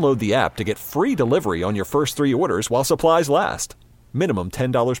 Download the app to get free delivery on your first 3 orders while supplies last. Minimum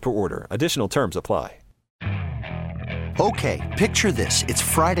 $10 per order. Additional terms apply. Okay, picture this. It's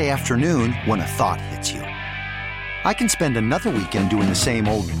Friday afternoon when a thought hits you. I can spend another weekend doing the same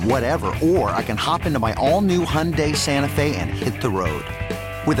old whatever, or I can hop into my all-new Hyundai Santa Fe and hit the road.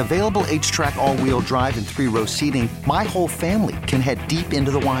 With available H-Track all-wheel drive and 3-row seating, my whole family can head deep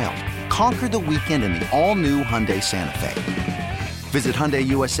into the wild. Conquer the weekend in the all-new Hyundai Santa Fe. Visit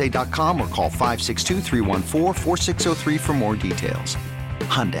HyundaiUSA.com or call 562-314-4603 for more details.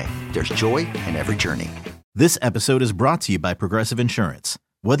 Hyundai, there's joy in every journey. This episode is brought to you by Progressive Insurance.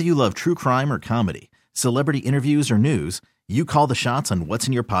 Whether you love true crime or comedy, celebrity interviews or news, you call the shots on what's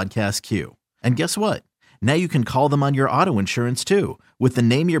in your podcast queue. And guess what? Now you can call them on your auto insurance too, with the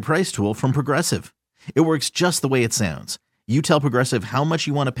Name Your Price tool from Progressive. It works just the way it sounds. You tell Progressive how much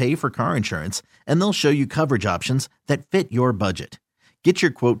you want to pay for car insurance, and they'll show you coverage options that fit your budget. Get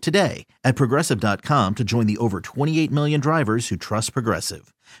your quote today at Progressive.com to join the over 28 million drivers who trust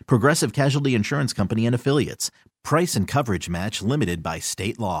Progressive. Progressive Casualty Insurance Company and Affiliates. Price and coverage match limited by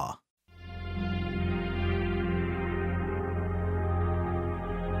state law.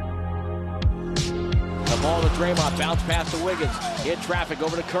 The ball to Draymond, bounce pass to Wiggins. In traffic,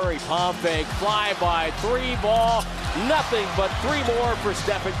 over to Curry, palm fake, fly by, 3 ball, Nothing but 3 more for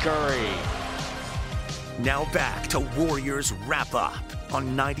Stephen Curry. Now back to Warriors Wrap-Up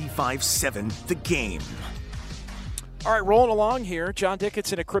on 95.7 The Game. All right, rolling along here. John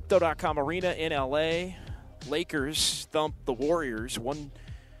Dickinson at Crypto.com Arena in L.A. Lakers thump the Warriors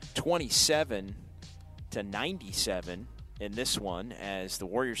 127-97 in this one, as the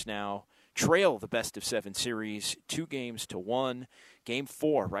Warriors now trail the best-of-7 series 2-1. Game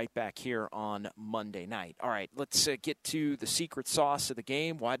 4 right back here on Monday night. All right, let's get to the secret sauce of the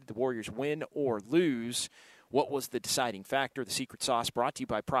game. Why did the Warriors win or lose? What was the deciding factor? The secret sauce brought to you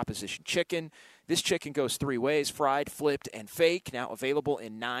by Proposition Chicken. This chicken goes 3 ways: fried, flipped, and fake. Now available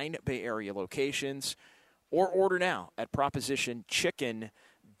in 9 Bay Area locations. Or order now at propositionchicken.com.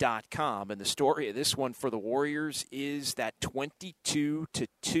 And the story of this one for the Warriors is that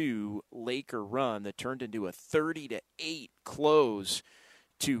 22-2 Laker run that turned into a 30-8 close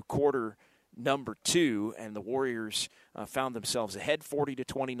to quarter number 2, and the Warriors found themselves ahead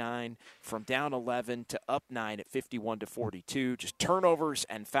 40-29 from down 11 to up 9 at 51-42. Just turnovers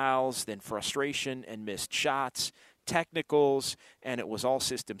and fouls, then frustration and missed shots, technicals, and it was all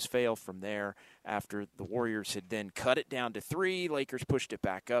systems fail from there. After the Warriors had then cut it down to 3, Lakers pushed it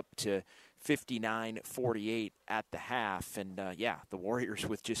back up to 59-48 at the half. And, the Warriors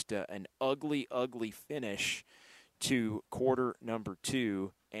with just an ugly, ugly finish to quarter number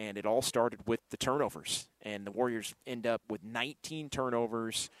 2, and it all started with the turnovers. And the Warriors end up with 19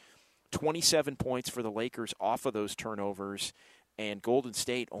 turnovers, 27 points for the Lakers off of those turnovers, and Golden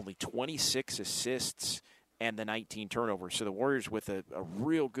State only 26 assists and the 19 turnovers. So the Warriors with a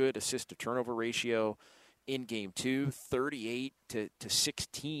real good assist-to-turnover ratio in Game 2,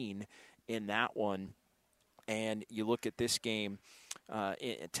 38-16 in that one. And you look at this game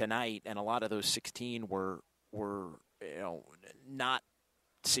tonight, and a lot of those 16 were not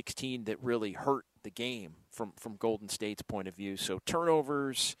 16 that really hurt the game from Golden State's point of view. So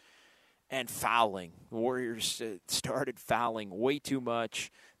turnovers and fouling. The Warriors started fouling way too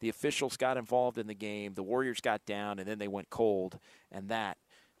much. The officials got involved in the game. The Warriors got down, and then they went cold. And that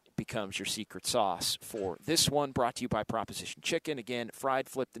becomes your secret sauce for this one, brought to you by Proposition Chicken. Again, fried,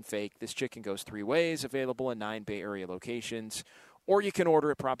 flipped, and fake. This chicken goes 3 ways, available in 9 Bay Area locations. Or you can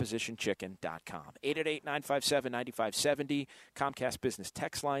order at propositionchicken.com. 888-957-9570. Comcast Business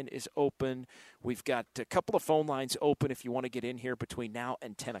text line is open. We've got a couple of phone lines open if you want to get in here between now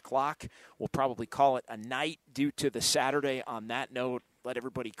and 10 o'clock. We'll probably call it a night due to the Saturday. On that note, let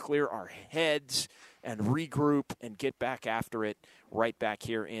everybody clear our heads and regroup and get back after it right back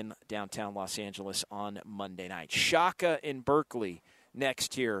here in downtown Los Angeles on Monday night. Shaka in Berkeley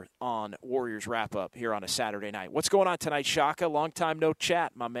next here on Warriors Wrap-Up here on a Saturday night. What's going on tonight, Shaka? Long time no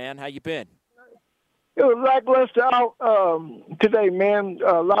chat, my man. How you been? It was lackluster out today, man.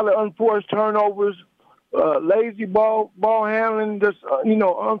 A lot of unforced turnovers, lazy ball handling, just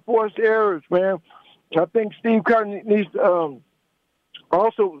unforced errors, man. I think Steve Kerr needs to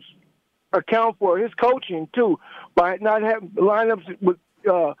also account for his coaching too, by not having lineups with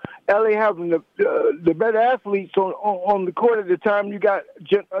LA having the better athletes on the court at the time. You got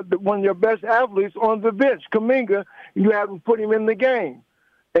one of your best athletes on the bench, Kuminga. You haven't put him in the game.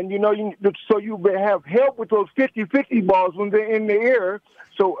 And, so you have help with those 50-50 balls when they're in the air.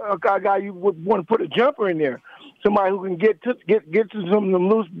 So a guy you would want to put a jumper in there, somebody who can get to some of them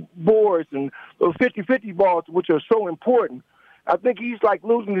loose boards and those 50-50 balls, which are so important. I think he's like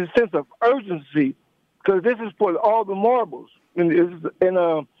losing his sense of urgency because this is for all the marbles. And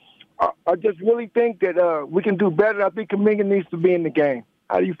I just really think that we can do better. I think Kuminga needs to be in the game.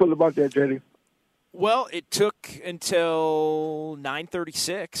 How do you feel about that, Jetty? Well, it took until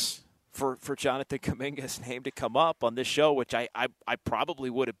 9:36 for Jonathan Kuminga's name to come up on this show, which I probably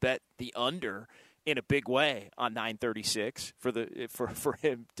would have bet the under in a big way on 9:36 for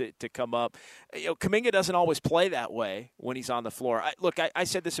him to come up. Kuminga doesn't always play that way when he's on the floor. I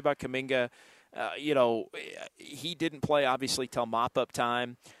said this about Kuminga. He didn't play, obviously, till mop-up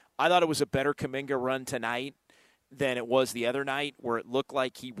time. I thought it was a better Kuminga run tonight than it was the other night, where it looked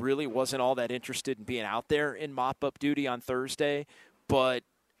like he really wasn't all that interested in being out there in mop-up duty on Thursday. But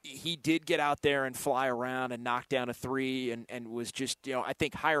he did get out there and fly around and knock down a 3 and was just, I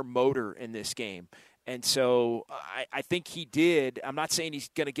think, higher motor in this game. And so I think he did. I'm not saying he's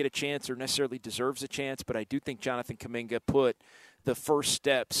going to get a chance or necessarily deserves a chance, but I do think Jonathan Kuminga put the first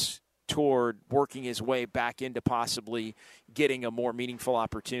steps toward working his way back into possibly getting a more meaningful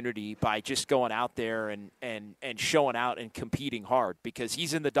opportunity by just going out there and showing out and competing hard, because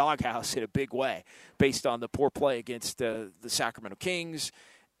he's in the doghouse in a big way based on the poor play against the Sacramento Kings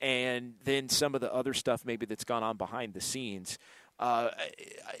and then some of the other stuff maybe that's gone on behind the scenes.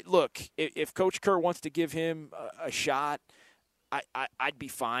 Look, if Coach Kerr wants to give him a shot, I'd be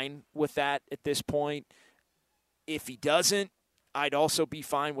fine with that at this point. If he doesn't, I'd also be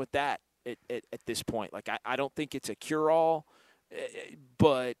fine with that at this point. Like, I don't think it's a cure-all,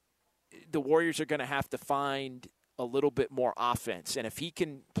 but the Warriors are going to have to find a little bit more offense. And if he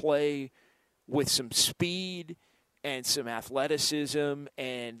can play with some speed and some athleticism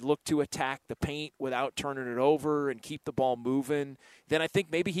and look to attack the paint without turning it over and keep the ball moving, then I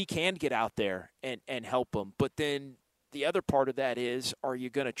think maybe he can get out there and help them. But then the other part of that is, are you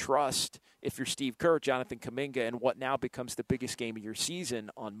going to trust, if you're Steve Kerr, Jonathan Kuminga, in what now becomes the biggest game of your season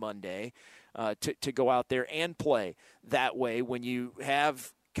on Monday, to go out there and play that way when you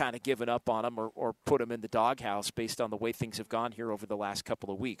have kind of given up on him or put him in the doghouse based on the way things have gone here over the last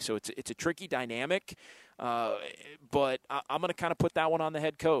couple of weeks. So it's a tricky dynamic, but I'm going to kind of put that one on the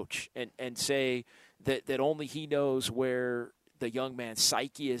head coach and say that only he knows where the young man's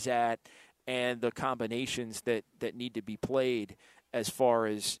psyche is at and the combinations that need to be played as far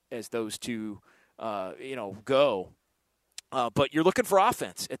as those two go. But you're looking for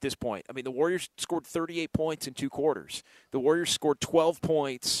offense at this point. I mean, the Warriors scored 38 points in 2 quarters. The Warriors scored 12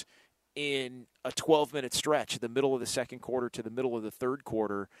 points in a 12-minute stretch, the middle of the second quarter to the middle of the third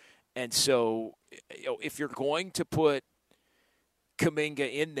quarter. And so, if you're going to put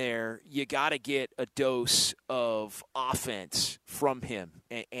Kuminga in there, you got to get a dose of offense from him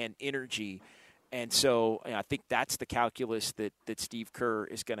and energy. And so I think that's the calculus that Steve Kerr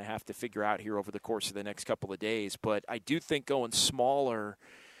is going to have to figure out here over the course of the next couple of days. But I do think going smaller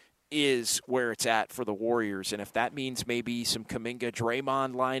is where it's at for the Warriors. And if that means maybe some Kuminga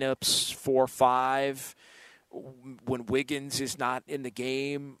Draymond lineups, 4-5, when Wiggins is not in the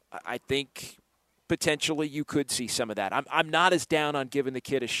game, I think potentially you could see some of that. I'm not as down on giving the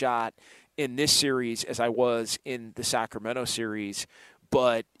kid a shot in this series as I was in the Sacramento series,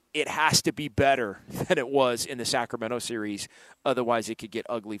 but it has to be better than it was in the Sacramento series. Otherwise, it could get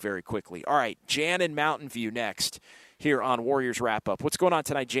ugly very quickly. All right, Jan in Mountain View next here on Warriors Wrap-Up. What's going on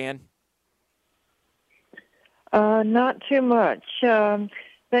tonight, Jan? Not too much.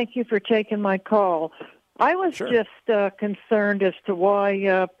 Thank you for taking my call. I was just concerned as to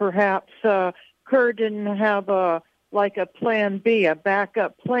why perhaps Kerr didn't have a plan B, a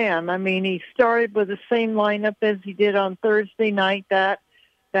backup plan. I mean, he started with the same lineup as he did on Thursday night.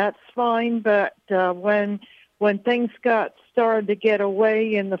 That's fine, but when things started to get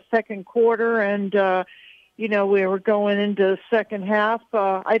away in the second quarter and, we were going into the second half,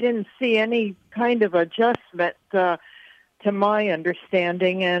 I didn't see any kind of adjustment to my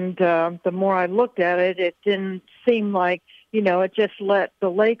understanding. And the more I looked at it, it didn't seem like, it just let the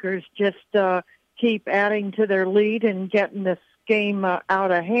Lakers just keep adding to their lead and getting this game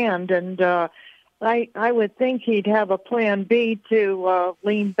out of hand. And I would think he'd have a plan B to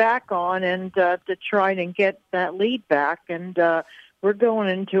lean back on and to try and get that lead back. And we're going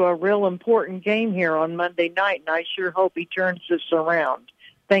into a real important game here on Monday night, and I sure hope he turns this around.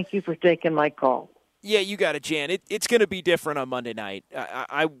 Thank you for taking my call. Yeah, you got it, Jan. It's going to be different on Monday night.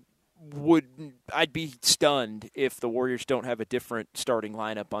 I'd be stunned if the Warriors don't have a different starting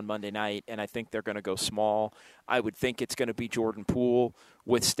lineup on Monday night, and I think they're going to go small. I would think it's going to be Jordan Poole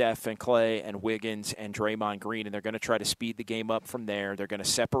with Steph and Clay and Wiggins and Draymond Green, and they're going to try to speed the game up from there. They're going to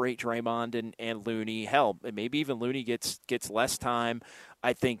separate Draymond and Looney. Hell, maybe even Looney gets less time.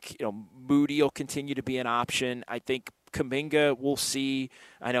 I think Moody will continue to be an option. I think Kuminga, we'll see.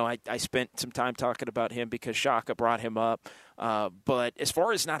 I know I spent some time talking about him because Shaka brought him up. But as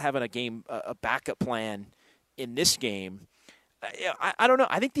far as not having a backup plan in this game, I don't know.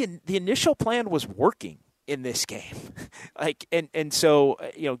 I think the initial plan was working in this game. So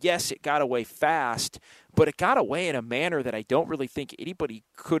yes, it got away fast, but it got away in a manner that I don't really think anybody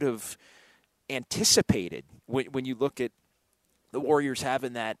could have anticipated when you look at the Warriors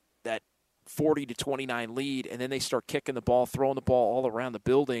having that 40-29 lead, and then they start kicking the ball, throwing the ball all around the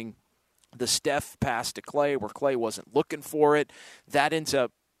building. The Steph pass to Clay where Clay wasn't looking for it. That ends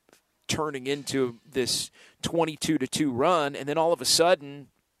up turning into this 22-2 run, and then all of a sudden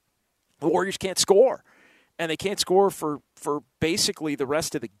the Warriors can't score. And they can't score for basically the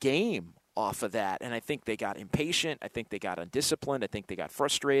rest of the game off of that. And I think they got impatient. I think they got undisciplined. I think they got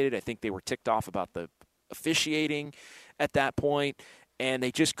frustrated. I think they were ticked off about the officiating at that point, and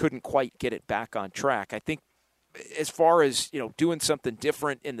they just couldn't quite get it back on track. I think as far as, doing something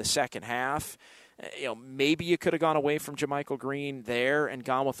different in the second half, maybe you could have gone away from JaMychal Green there and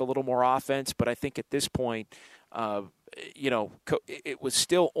gone with a little more offense. But I think at this point, it was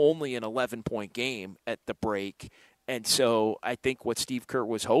still only an 11-point game at the break. And so I think what Steve Kerr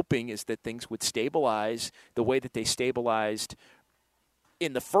was hoping is that things would stabilize the way that they stabilized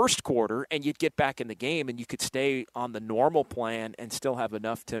in the first quarter, and you'd get back in the game, and you could stay on the normal plan and still have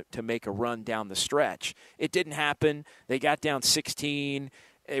enough to make a run down the stretch. It didn't happen. They got down 16.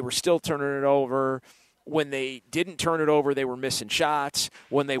 They were still turning it over. When they didn't turn it over, they were missing shots.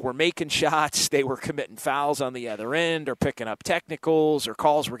 When they were making shots, they were committing fouls on the other end or picking up technicals, or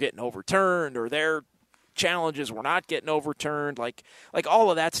calls were getting overturned, or their challenges were not getting overturned. Like all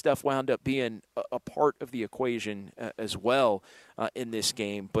of that stuff wound up being a part of the equation as well in this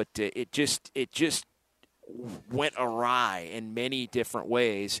game. But it just went awry in many different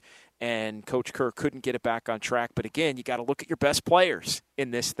ways, and Coach Kerr couldn't get it back on track. But again, you got to look at your best players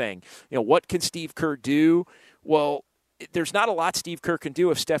in this thing. What can Steve Kerr do? Well, there's not a lot Steve Kerr can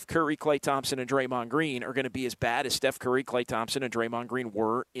do if Steph Curry, Klay Thompson, and Draymond Green are going to be as bad as Steph Curry, Klay Thompson, and Draymond Green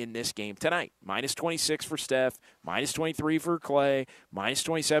were in this game tonight. Minus 26 for Steph, minus 23 for Klay, minus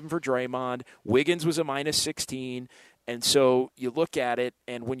 27 for Draymond. Wiggins was a minus 16. And so you look at it,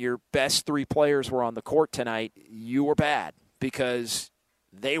 and when your best three players were on the court tonight, you were bad because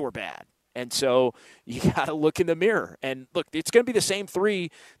they were bad. And so you got to look in the mirror. And look, it's going to be the same three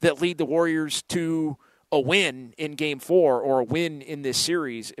that lead the Warriors to a win in Game 4 or a win in this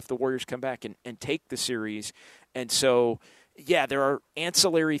series if the Warriors come back and take the series. And so, yeah, there are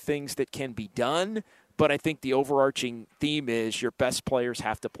ancillary things that can be done, but I think the overarching theme is your best players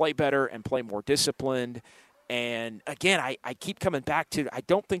have to play better and play more disciplined. And, again, I keep coming back to I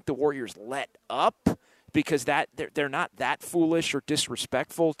don't think the Warriors let up because they're not that foolish or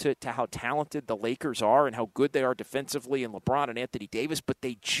disrespectful to how talented the Lakers are and how good they are defensively and LeBron and Anthony Davis, but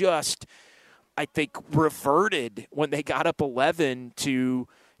they just – I think reverted when they got up 11 to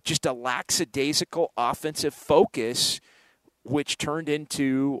just a lackadaisical offensive focus, which turned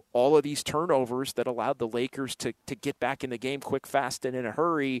into all of these turnovers that allowed the Lakers to get back in the game quick, fast, and in a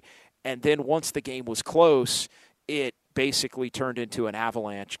hurry. And then once the game was close, it basically turned into an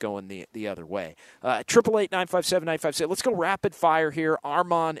avalanche going the other way. 888-957-957. Let's go rapid fire here.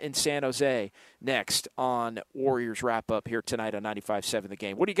 Armand in San Jose next on Warriors Wrap-Up here tonight on 95.7 The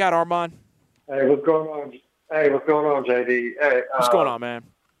Game. What do you got, Armand? Hey, what's going on? JD? Hey, what's going on, man?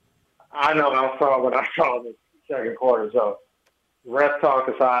 I know I saw what I saw in the second quarter. So, rest talk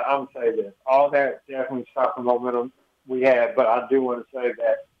aside, I'm gonna say this: all that definitely stopped the momentum we had. But I do want to say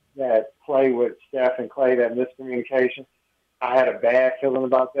that play with Steph and Klay, that miscommunication, I had a bad feeling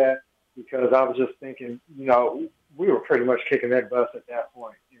about that because I was just thinking, we were pretty much kicking that bus at that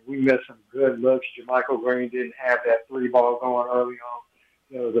point. We missed some good looks. JaMychal Green didn't have that three ball going early on.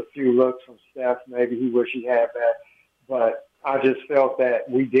 There was a few looks from Steph. Maybe he wished he had that. But I just felt that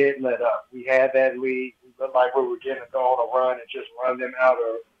we did let up. We had that lead. We looked like we were getting to go on a run and just run them out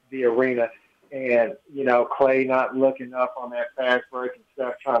of the arena. And, Klay not looking up on that fast break and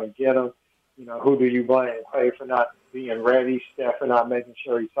Steph trying to get him. Who do you blame? Klay for not being ready, Steph for not making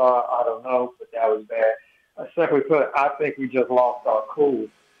sure he saw it. I don't know, but that was bad. Simply put, I think we just lost our cool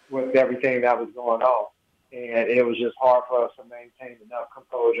with everything that was going on. And it was just hard for us to maintain enough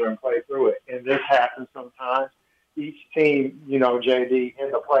composure and play through it. And this happens sometimes. Each team, JD,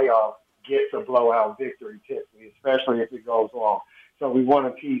 in the playoffs gets a blowout victory typically, especially if it goes long. So we won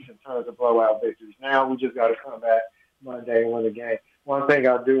a piece in terms of blowout victories. Now we just got to come back Monday and win the game. One thing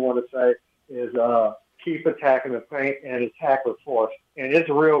I do want to say is keep attacking the paint and attack with force. And it's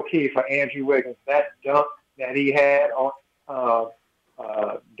real key for Andrew Wiggins. That dunk that he had on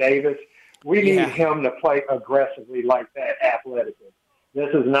Davis, we need him to play aggressively like that athletically. This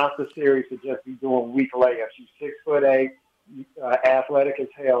is not the series to just be doing weak layups. You 6'8", athletic as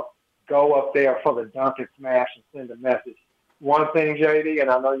hell. Go up there for the dunk and smash and send a message. One thing, JD,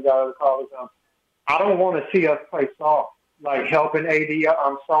 and I know you got other callers on, I don't want to see us play soft, like helping AD.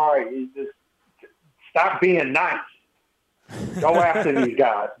 I'm sorry. Just stop being nice. Go after these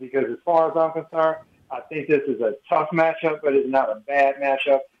guys because as far as I'm concerned, I think this is a tough matchup, but it's not a bad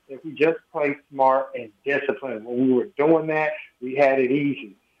matchup. If we just play smart and disciplined, when we were doing that, we had it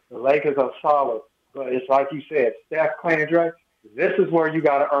easy. The Lakers are solid, but it's like you said, Steph, Klay, and Dre, this is where you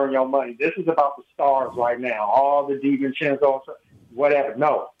got to earn your money. This is about the stars right now, all the DiVincenzo, whatever.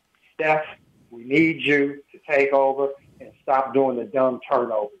 No, Steph, we need you to take over and stop doing the dumb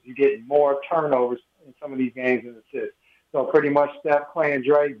turnovers. You're getting more turnovers in some of these games than assists. So pretty much Steph, Klay, and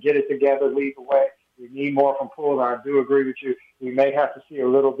Dre, get it together, lead the way. We need more from Poole. I do agree with you. We may have to see a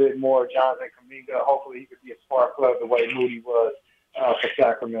little bit more of Jonathan Kuminga. Hopefully he could be a spark plug the way Moody was for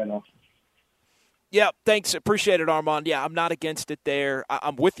Sacramento. Yeah, thanks. Appreciate it, Armand. Yeah, I'm not against it there.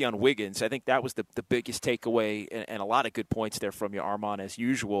 I'm with you on Wiggins. I think that was the biggest takeaway, and a lot of good points there from you, Armand, as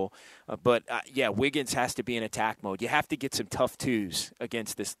usual. But Wiggins has to be in attack mode. You have to get some tough twos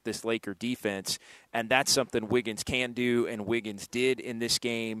against this Laker defense, and that's something Wiggins can do, and Wiggins did in this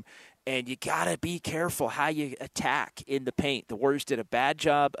game. And you got to be careful how you attack in the paint. The Warriors did a bad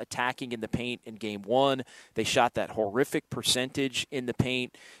job attacking in the paint in Game 1. They shot that horrific percentage in the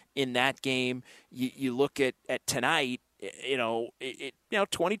paint in that game. You look at tonight,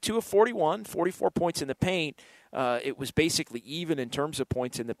 22 of 41, 44 points in the paint. It was basically even in terms of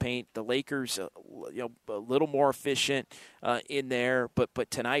points in the paint. The Lakers, a little more efficient in there,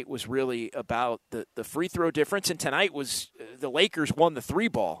 but tonight was really about the free throw difference. And tonight was the Lakers won the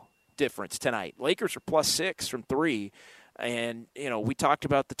 3-ball difference tonight. Lakers are +6 from 3. And, we talked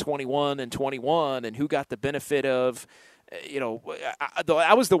about the 21 and 21 and who got the benefit of,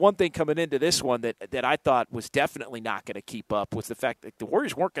 I was the one thing coming into this one that I thought was definitely not going to keep up was the fact that the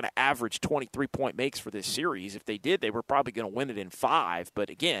Warriors weren't going to average 23-point makes for this series. If they did, they were probably going to win it in 5. But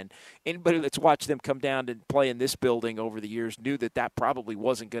again, anybody that's watched them come down and play in this building over the years knew that probably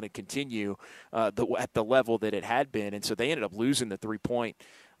wasn't going to continue at the level that it had been. And so they ended up losing the 3-point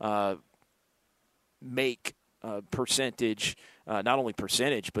make percentage, not only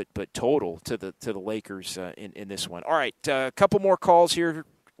percentage but total to the Lakers in this one. All right, a couple more calls here.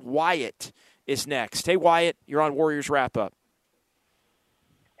 Wyatt is next. Hey, Wyatt, you're on Warriors Wrap Up.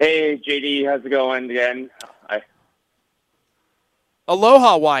 Hey, JD, how's it going again?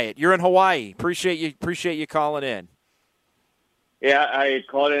 Aloha, Wyatt. You're in Hawaii. Appreciate you calling in. Yeah, I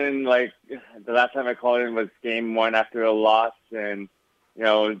called in the last time I called in was Game 1 after a loss, and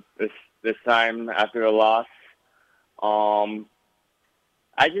this time after a loss.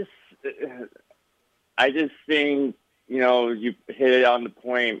 I just think, you hit it on the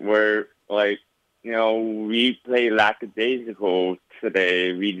point where, we play lackadaisical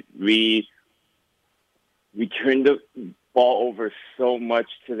today. We turned the ball over so much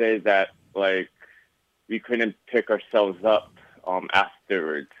today that, we couldn't pick ourselves up,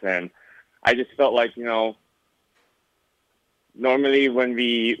 afterwards. And I just felt like, normally when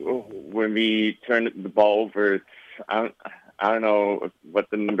we turn the ball over, it's, I don't know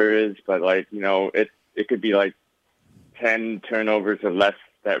what the number is, but it could be 10 turnovers or less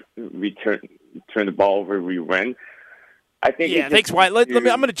that we turn the ball over, we win. I think. Yeah, thanks, Wyatt. I'm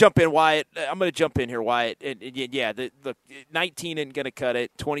going to jump in, Wyatt. I'm going to jump in here, Wyatt. And the 19 isn't going to cut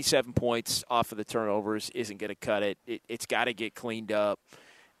it. 27 points off of the turnovers isn't going to cut it. It's got to get cleaned up.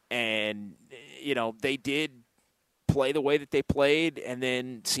 And they did play the way that they played, and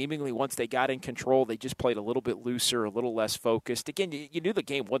then seemingly once they got in control, they just played a little bit looser, a little less focused. Again, you knew the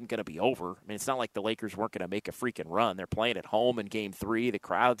game wasn't going to be over. I mean, it's not like the Lakers weren't going to make a freaking run. They're playing at home in Game 3. The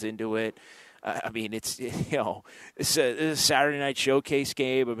crowd's into it. It's a Saturday night showcase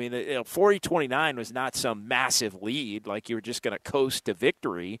game. 40-29 was not some massive lead, like you were just going to coast to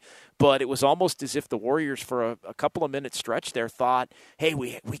victory, but it was almost as if the Warriors for a couple of minute stretch there thought, hey,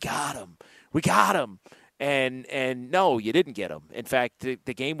 we got him. We got him. And no, you didn't get them. In fact,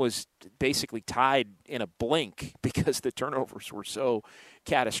 the game was basically tied in a blink because the turnovers were so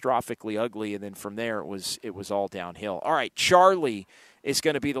catastrophically ugly, and then from there it was all downhill. All right, Charlie is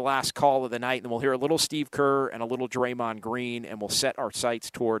going to be the last call of the night, and we'll hear a little Steve Kerr and a little Draymond Green, and we'll set our sights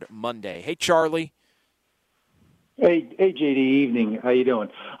toward Monday. Hey, Charlie. Hey, JD. Evening. How you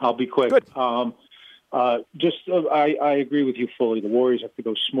doing? I'll be quick. Good. I agree with you fully. The Warriors have to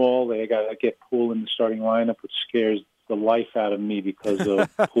go small. They got to get Poole in the starting lineup, which scares the life out of me because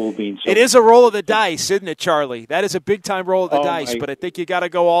of Poole being so. It is a roll of the dice, isn't it, Charlie? That is a big-time roll of the dice, but I think you got to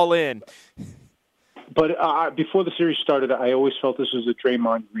go all in. But before the series started, I always felt this was a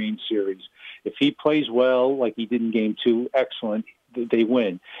Draymond Green series. If he plays well, like he did in Game 2, excellent, they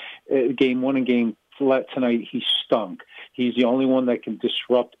win. Game 1 and Game tonight, he stunk. He's the only one that can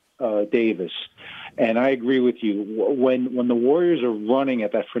disrupt Davis. And I agree with you. When the Warriors are running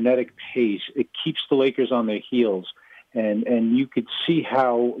at that frenetic pace, it keeps the Lakers on their heels. And you could see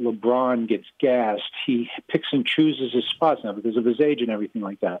how LeBron gets gassed. He picks and chooses his spots now because of his age and everything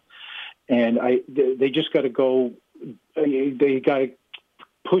like that. And they just got to go. They got to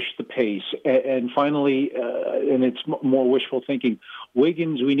push the pace. And finally, and it's more wishful thinking.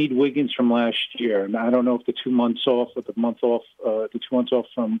 Wiggins, we need Wiggins from last year. And I don't know if the 2 months off, or the 2 months off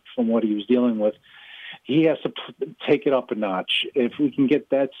from what he was dealing with. He has to take it up a notch. If we can get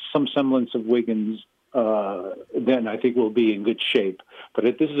that some semblance of Wiggins, then I think we'll be in good shape. But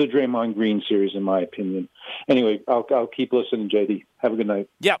this is a Draymond Green series, in my opinion. Anyway, I'll keep listening, JD. Have a good night.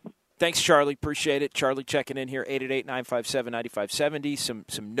 Yep. Thanks, Charlie. Appreciate it. Charlie checking in here, 888-957-9570.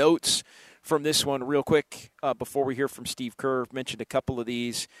 Some notes from this one real quick before we hear from Steve Kerr. Mentioned a couple of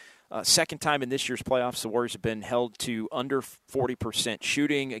these. Second time in this year's playoffs, the Warriors have been held to under 40%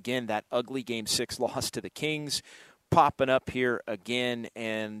 shooting. Again, that ugly Game 6 loss to the Kings popping up here again,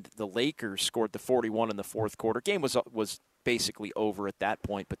 and the Lakers scored the 41 in the fourth quarter. Game was basically over at that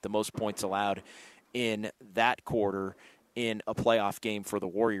point, but the most points allowed in that quarter in a playoff game for the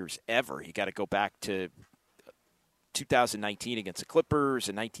Warriors ever. You got to go back to 2019 against the Clippers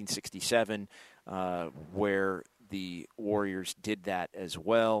and 1967, where the Warriors did that as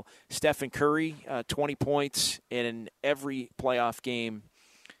well. Stephen Curry, 20 points in every playoff game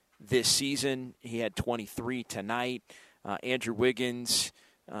this season. He had 23 tonight. Andrew Wiggins,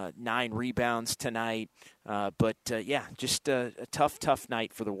 9 rebounds tonight. But just a tough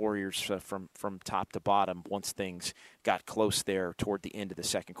night for the Warriors from top to bottom once things got close there toward the end of the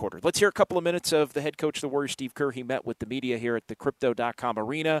second quarter. Let's hear a couple of minutes of the head coach of the Warriors, Steve Kerr. He met with the media here at the Crypto.com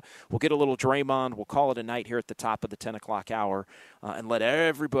Arena. We'll get a little Draymond. We'll call it a night here at the top of the 10 o'clock hour and let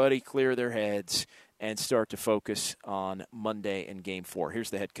everybody clear their heads and start to focus on Monday and Game 4.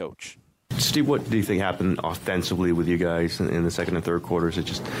 Here's the head coach. Steve, what do you think happened offensively with you guys in the second and third quarters? It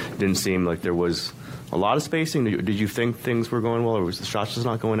just didn't seem like there was a lot of spacing. Did you think things were going well, or was the shots just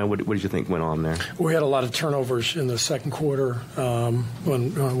not going on? What did you think went on there? We had a lot of turnovers in the second quarter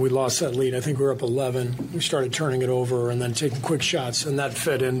when we lost that lead. I think we were up 11. We started turning it over and then taking quick shots, and that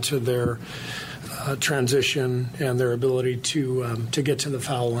fed into their transition and their ability to get to the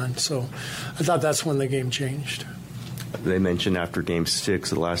foul line. So I thought that's when the game changed. They mentioned after Game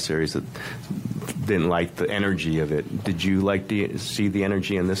 6 of the last series that didn't like the energy of it. Did you like to see the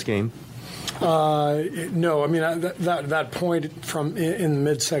energy in this game? No, I mean that point in the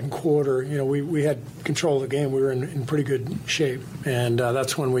mid-second quarter, we had control of the game. We were in pretty good shape, and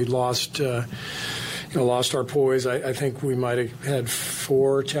that's when we lost our poise. I think we might have had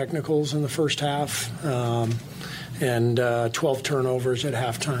 4 technicals in the first half. And 12 turnovers at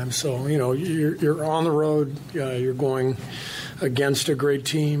halftime. So, you're on the road. You're going against a great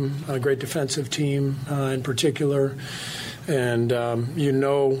team, a great defensive team in particular. And,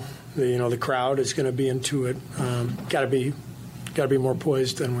 the crowd is going to be into it. Got to be more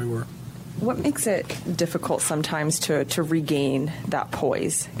poised than we were. What makes it difficult sometimes to regain that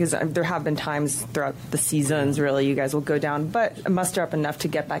poise? Because there have been times throughout the seasons, really, you guys will go down, but muster up enough to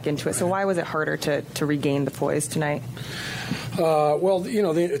get back into it. So why was it harder to regain the poise tonight?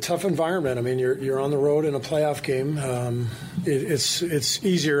 The tough environment. I mean, you're on the road in a playoff game. It's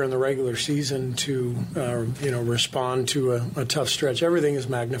easier in the regular season to respond to a tough stretch. Everything is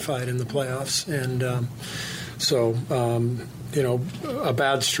magnified in the playoffs, and a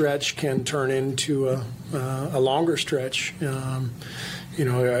bad stretch can turn into a longer stretch.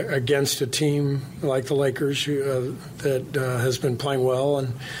 Against a team like the Lakers that has been playing well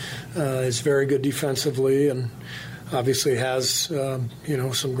and is very good defensively and obviously has some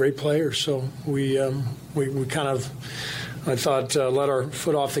great players. So we kind of, I thought, let our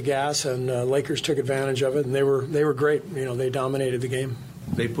foot off the gas, and Lakers took advantage of it, and they were great. They dominated the game.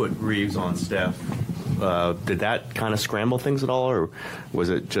 They put Reeves on Steph. Did that kind of scramble things at all, or was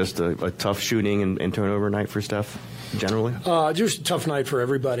it just a tough shooting and turnover night for Steph generally? Just a tough night for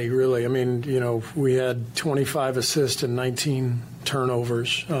everybody, really. I mean, we had 25 assists and 19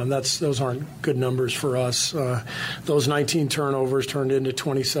 turnovers. Those aren't good numbers for us. Those 19 turnovers turned into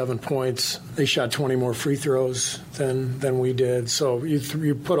 27 points. They shot 20 more free throws than we did. So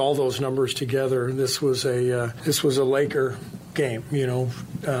you put all those numbers together. This was a Laker game.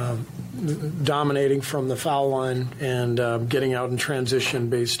 Dominating from the foul line and getting out in transition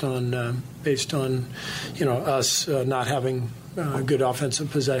based on us not having good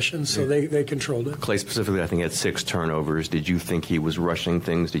offensive possession. So they controlled it. Clay specifically, I think, had 6 turnovers. Did you think he was rushing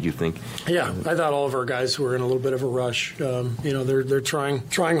things? Did you think? Yeah, I thought all of our guys were in a little bit of a rush. They're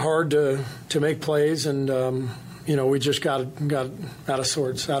trying hard to make plays, and we just got out of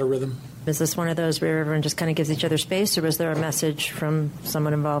sorts, out of rhythm. Is this one of those where everyone just kind of gives each other space, or was there a message from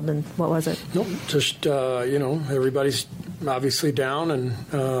someone involved, and what was it? Nope, just, everybody's obviously down,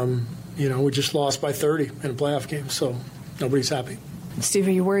 and, we just lost by 30 in a playoff game, so nobody's happy. Steve,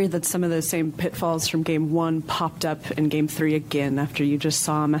 are you worried that some of those same pitfalls from Game 1 popped up in Game 3 again after you just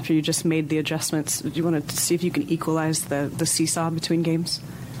saw them, after you just made the adjustments? Do you want to see if you can equalize the seesaw between games?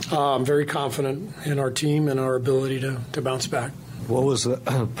 I'm very confident in our team and our ability to bounce back. What was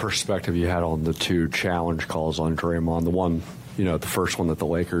the perspective you had on the 2 challenge calls on Draymond? The one, the first one that the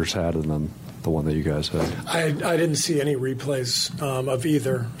Lakers had, and then the one that you guys had? I didn't see any replays of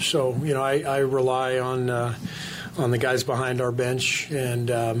either. So, I rely on the guys behind our bench, and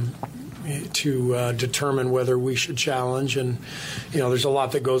determine whether we should challenge, and there's a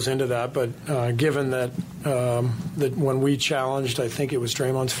lot that goes into that. But given that that when we challenged, I think it was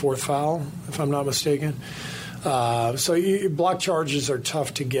Draymond's fourth foul, if I'm not mistaken. So block charges are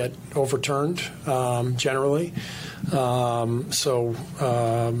tough to get overturned generally. Ours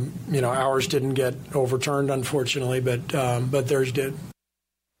didn't get overturned, unfortunately, but theirs did.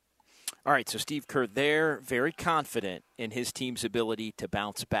 All right, so Steve Kerr there, very confident in his team's ability to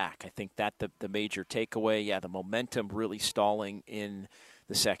bounce back. I think that the major takeaway, the momentum really stalling in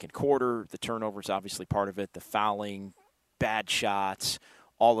the second quarter. The turnovers obviously part of it, the fouling, bad shots,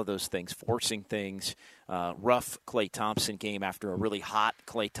 all of those things, forcing things. Rough Klay Thompson game after a really hot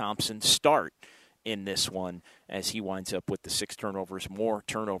Klay Thompson start in this one, as he winds up with the 6 turnovers, more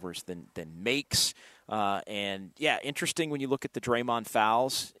turnovers than makes. Interesting when you look at the Draymond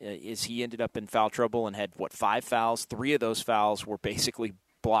fouls, is he ended up in foul trouble and had, 5 fouls? 3 of those fouls were basically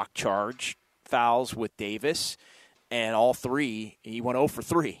block charge fouls with Davis, and all 3, he went 0 for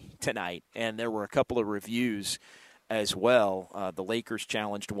 3 tonight. And there were a couple of reviews as well. The Lakers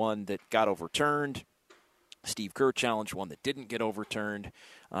challenged one that got overturned. Steve Kerr challenged one that didn't get overturned,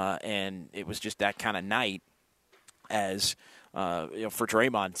 and it was just that kind of night as for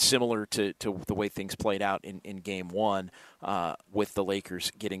Draymond, similar to the way things played out in Game 1 with the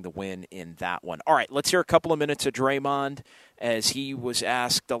Lakers getting the win in that one. All right, let's hear a couple of minutes of Draymond as he was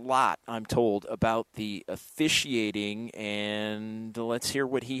asked a lot, I'm told, about the officiating, and let's hear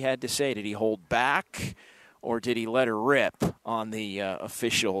what he had to say. Did he hold back, or did he let her rip on the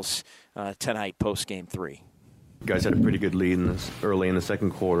officials tonight post Game 3? You guys had a pretty good lead early in the second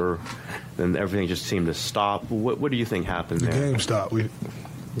quarter, then everything just seemed to stop. What do you think happened there? The game stopped. We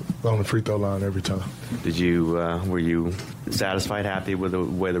on the free throw line every time. Did you were you satisfied, happy with the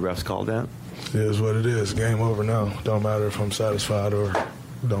way the refs called that? It is what it is. Game over now. Don't matter if I'm satisfied or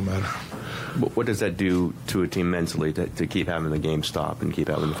don't matter. What does that do to a team mentally to keep having the game stop and keep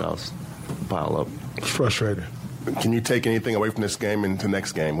having the fouls pile up? It's frustrating. Can you take anything away from this game into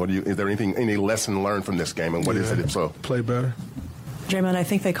next game? Is there any lesson learned from this game, and what is it if so? Play better. Draymond, I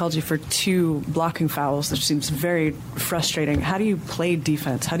think they called you for 2 blocking fouls, which seems very frustrating. How do you play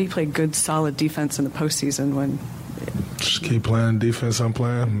defense? How do you play good, solid defense in the postseason when... Just keep playing defense I'm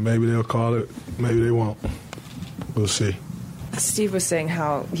playing. Maybe they'll call it. Maybe they won't. We'll see. Steve was saying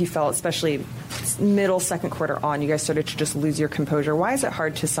how he felt, especially middle second quarter on, you guys started to just lose your composure. Why is it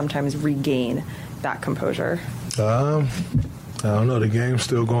hard to sometimes regain that composure? I don't know. The game's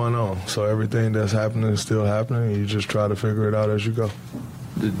still going on, so everything that's happening is still happening. You just try to figure it out as you go.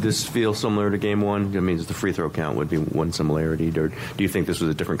 Did this feel similar to Game 1? I mean, the free throw count would be one similarity. Or do you think this was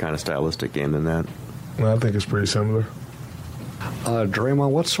a different kind of stylistic game than that? Well, I think it's pretty similar.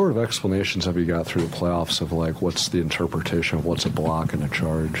 Draymond, what sort of explanations have you got through the playoffs of, what's the interpretation of what's a block and a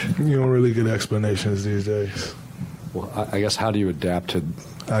charge? You don't really get explanations these days. Well, I guess how do you adapt to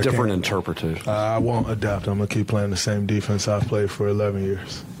different interpretations? I won't adapt. I'm going to keep playing the same defense I've played for 11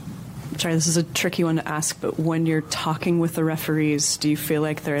 years. Sorry, this is a tricky one to ask, but when you're talking with the referees, do you feel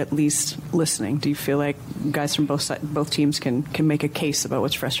like they're at least listening? Do you feel like guys from both teams can make a case about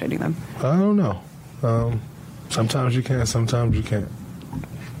what's frustrating them? I don't know. Sometimes you can, sometimes you can't.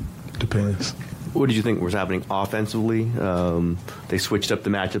 Depends. What did you think was happening offensively? They switched up the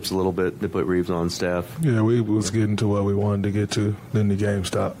matchups a little bit. They put Reeves on Steph. Yeah, we was getting to what we wanted to get to. Then the game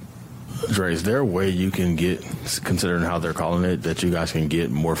stopped. Dre, is there a way you can get, considering how they're calling it, that you guys can get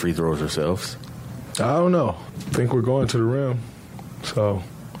more free throws yourselves? I don't know. I think we're going to the rim. So,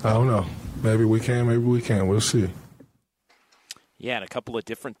 I don't know. Maybe we can, maybe we can't. We'll see. Yeah, and a couple of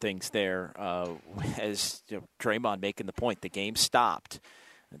different things there. As Draymond making the point, the game stopped.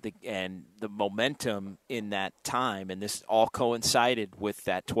 And the momentum in that time, and this all coincided with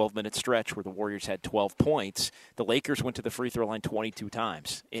that 12-minute stretch where the Warriors had 12 points. The Lakers went to the free throw line 22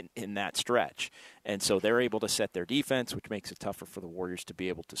 times in that stretch. And so they're able to set their defense, which makes it tougher for the Warriors to be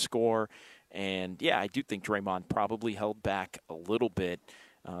able to score. And, yeah, I do think Draymond probably held back a little bit.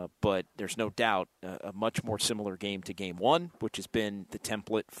 But there's no doubt a much more similar game to Game 1, which has been the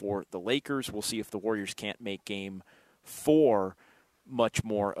template for the Lakers. We'll see if the Warriors can't make Game 4 much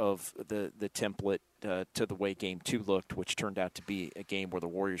more of the template to the way Game 2 looked, which turned out to be a game where the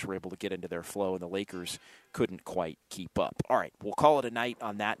Warriors were able to get into their flow and the Lakers couldn't quite keep up. All right, we'll call it a night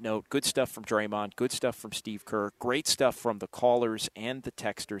on that note. Good stuff from Draymond, good stuff from Steve Kerr, great stuff from the callers and the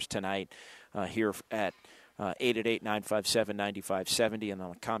texters tonight here at 888-957-9570 and on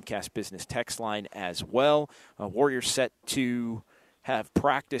the Comcast Business text line as well. Warriors set to have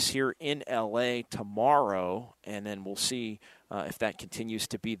practice here in L.A. tomorrow, and then we'll see if that continues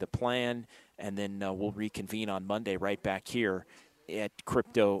to be the plan, and then we'll reconvene on Monday right back here at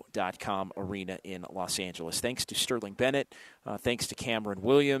Crypto.com Arena in Los Angeles. Thanks to Sterling Bennett. Thanks to Cameron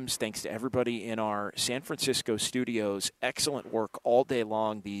Williams. Thanks to everybody in our San Francisco studios. Excellent work all day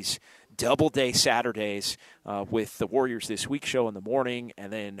long, these double-day Saturdays with the Warriors This Week show in the morning,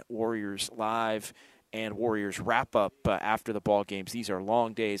 and then Warriors Live and Warriors wrap-up after the ball games. These are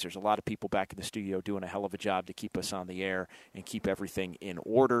long days. There's a lot of people back in the studio doing a hell of a job to keep us on the air and keep everything in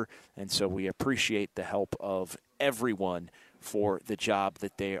order, and so we appreciate the help of everyone for the job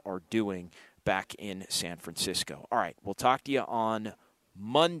that they are doing back in San Francisco. All right, we'll talk to you on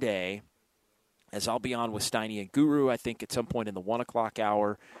Monday, as I'll be on with Steiny and Guru, I think at some point in the 1 o'clock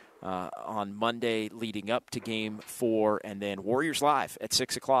hour on Monday leading up to Game 4, and then Warriors Live at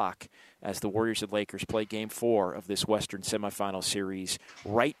 6 o'clock as the Warriors and Lakers play Game 4 of this Western semifinal series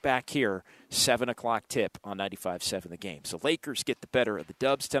right back here, 7 o'clock tip on 95.7 The Game. So Lakers get the better of the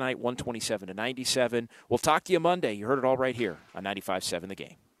Dubs tonight, 127-97. We'll talk to you Monday. You heard it all right here on 95.7 The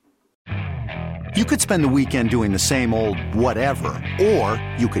Game. You could spend the weekend doing the same old whatever, or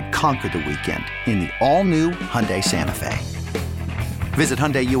you could conquer the weekend in the all-new Hyundai Santa Fe. Visit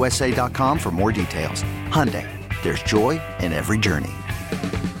HyundaiUSA.com for more details. Hyundai, there's joy in every journey.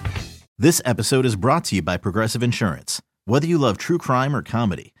 This episode is brought to you by Progressive Insurance. Whether you love true crime or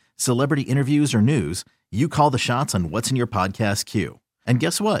comedy, celebrity interviews or news, you call the shots on what's in your podcast queue. And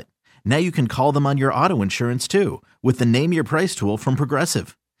guess what? Now you can call them on your auto insurance too with the Name Your Price tool from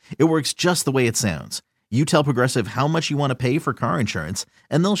Progressive. It works just the way it sounds. You tell Progressive how much you want to pay for car insurance,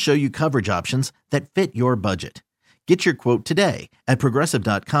 and they'll show you coverage options that fit your budget. Get your quote today at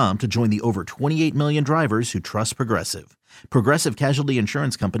Progressive.com to join the over 28 million drivers who trust Progressive. Progressive Casualty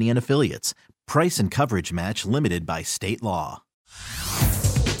Insurance Company and Affiliates. Price and coverage match limited by state law.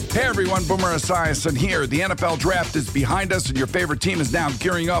 Hey everyone, Boomer Esiason here. The NFL Draft is behind us and your favorite team is now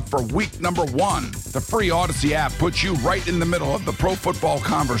gearing up for week number 1. The free Odyssey app puts you right in the middle of the pro football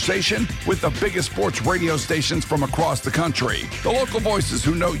conversation with the biggest sports radio stations from across the country. The local voices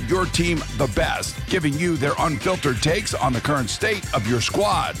who know your team the best, giving you their unfiltered takes on the current state of your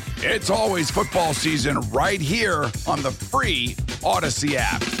squad. It's always football season right here on the free Odyssey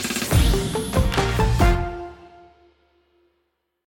app.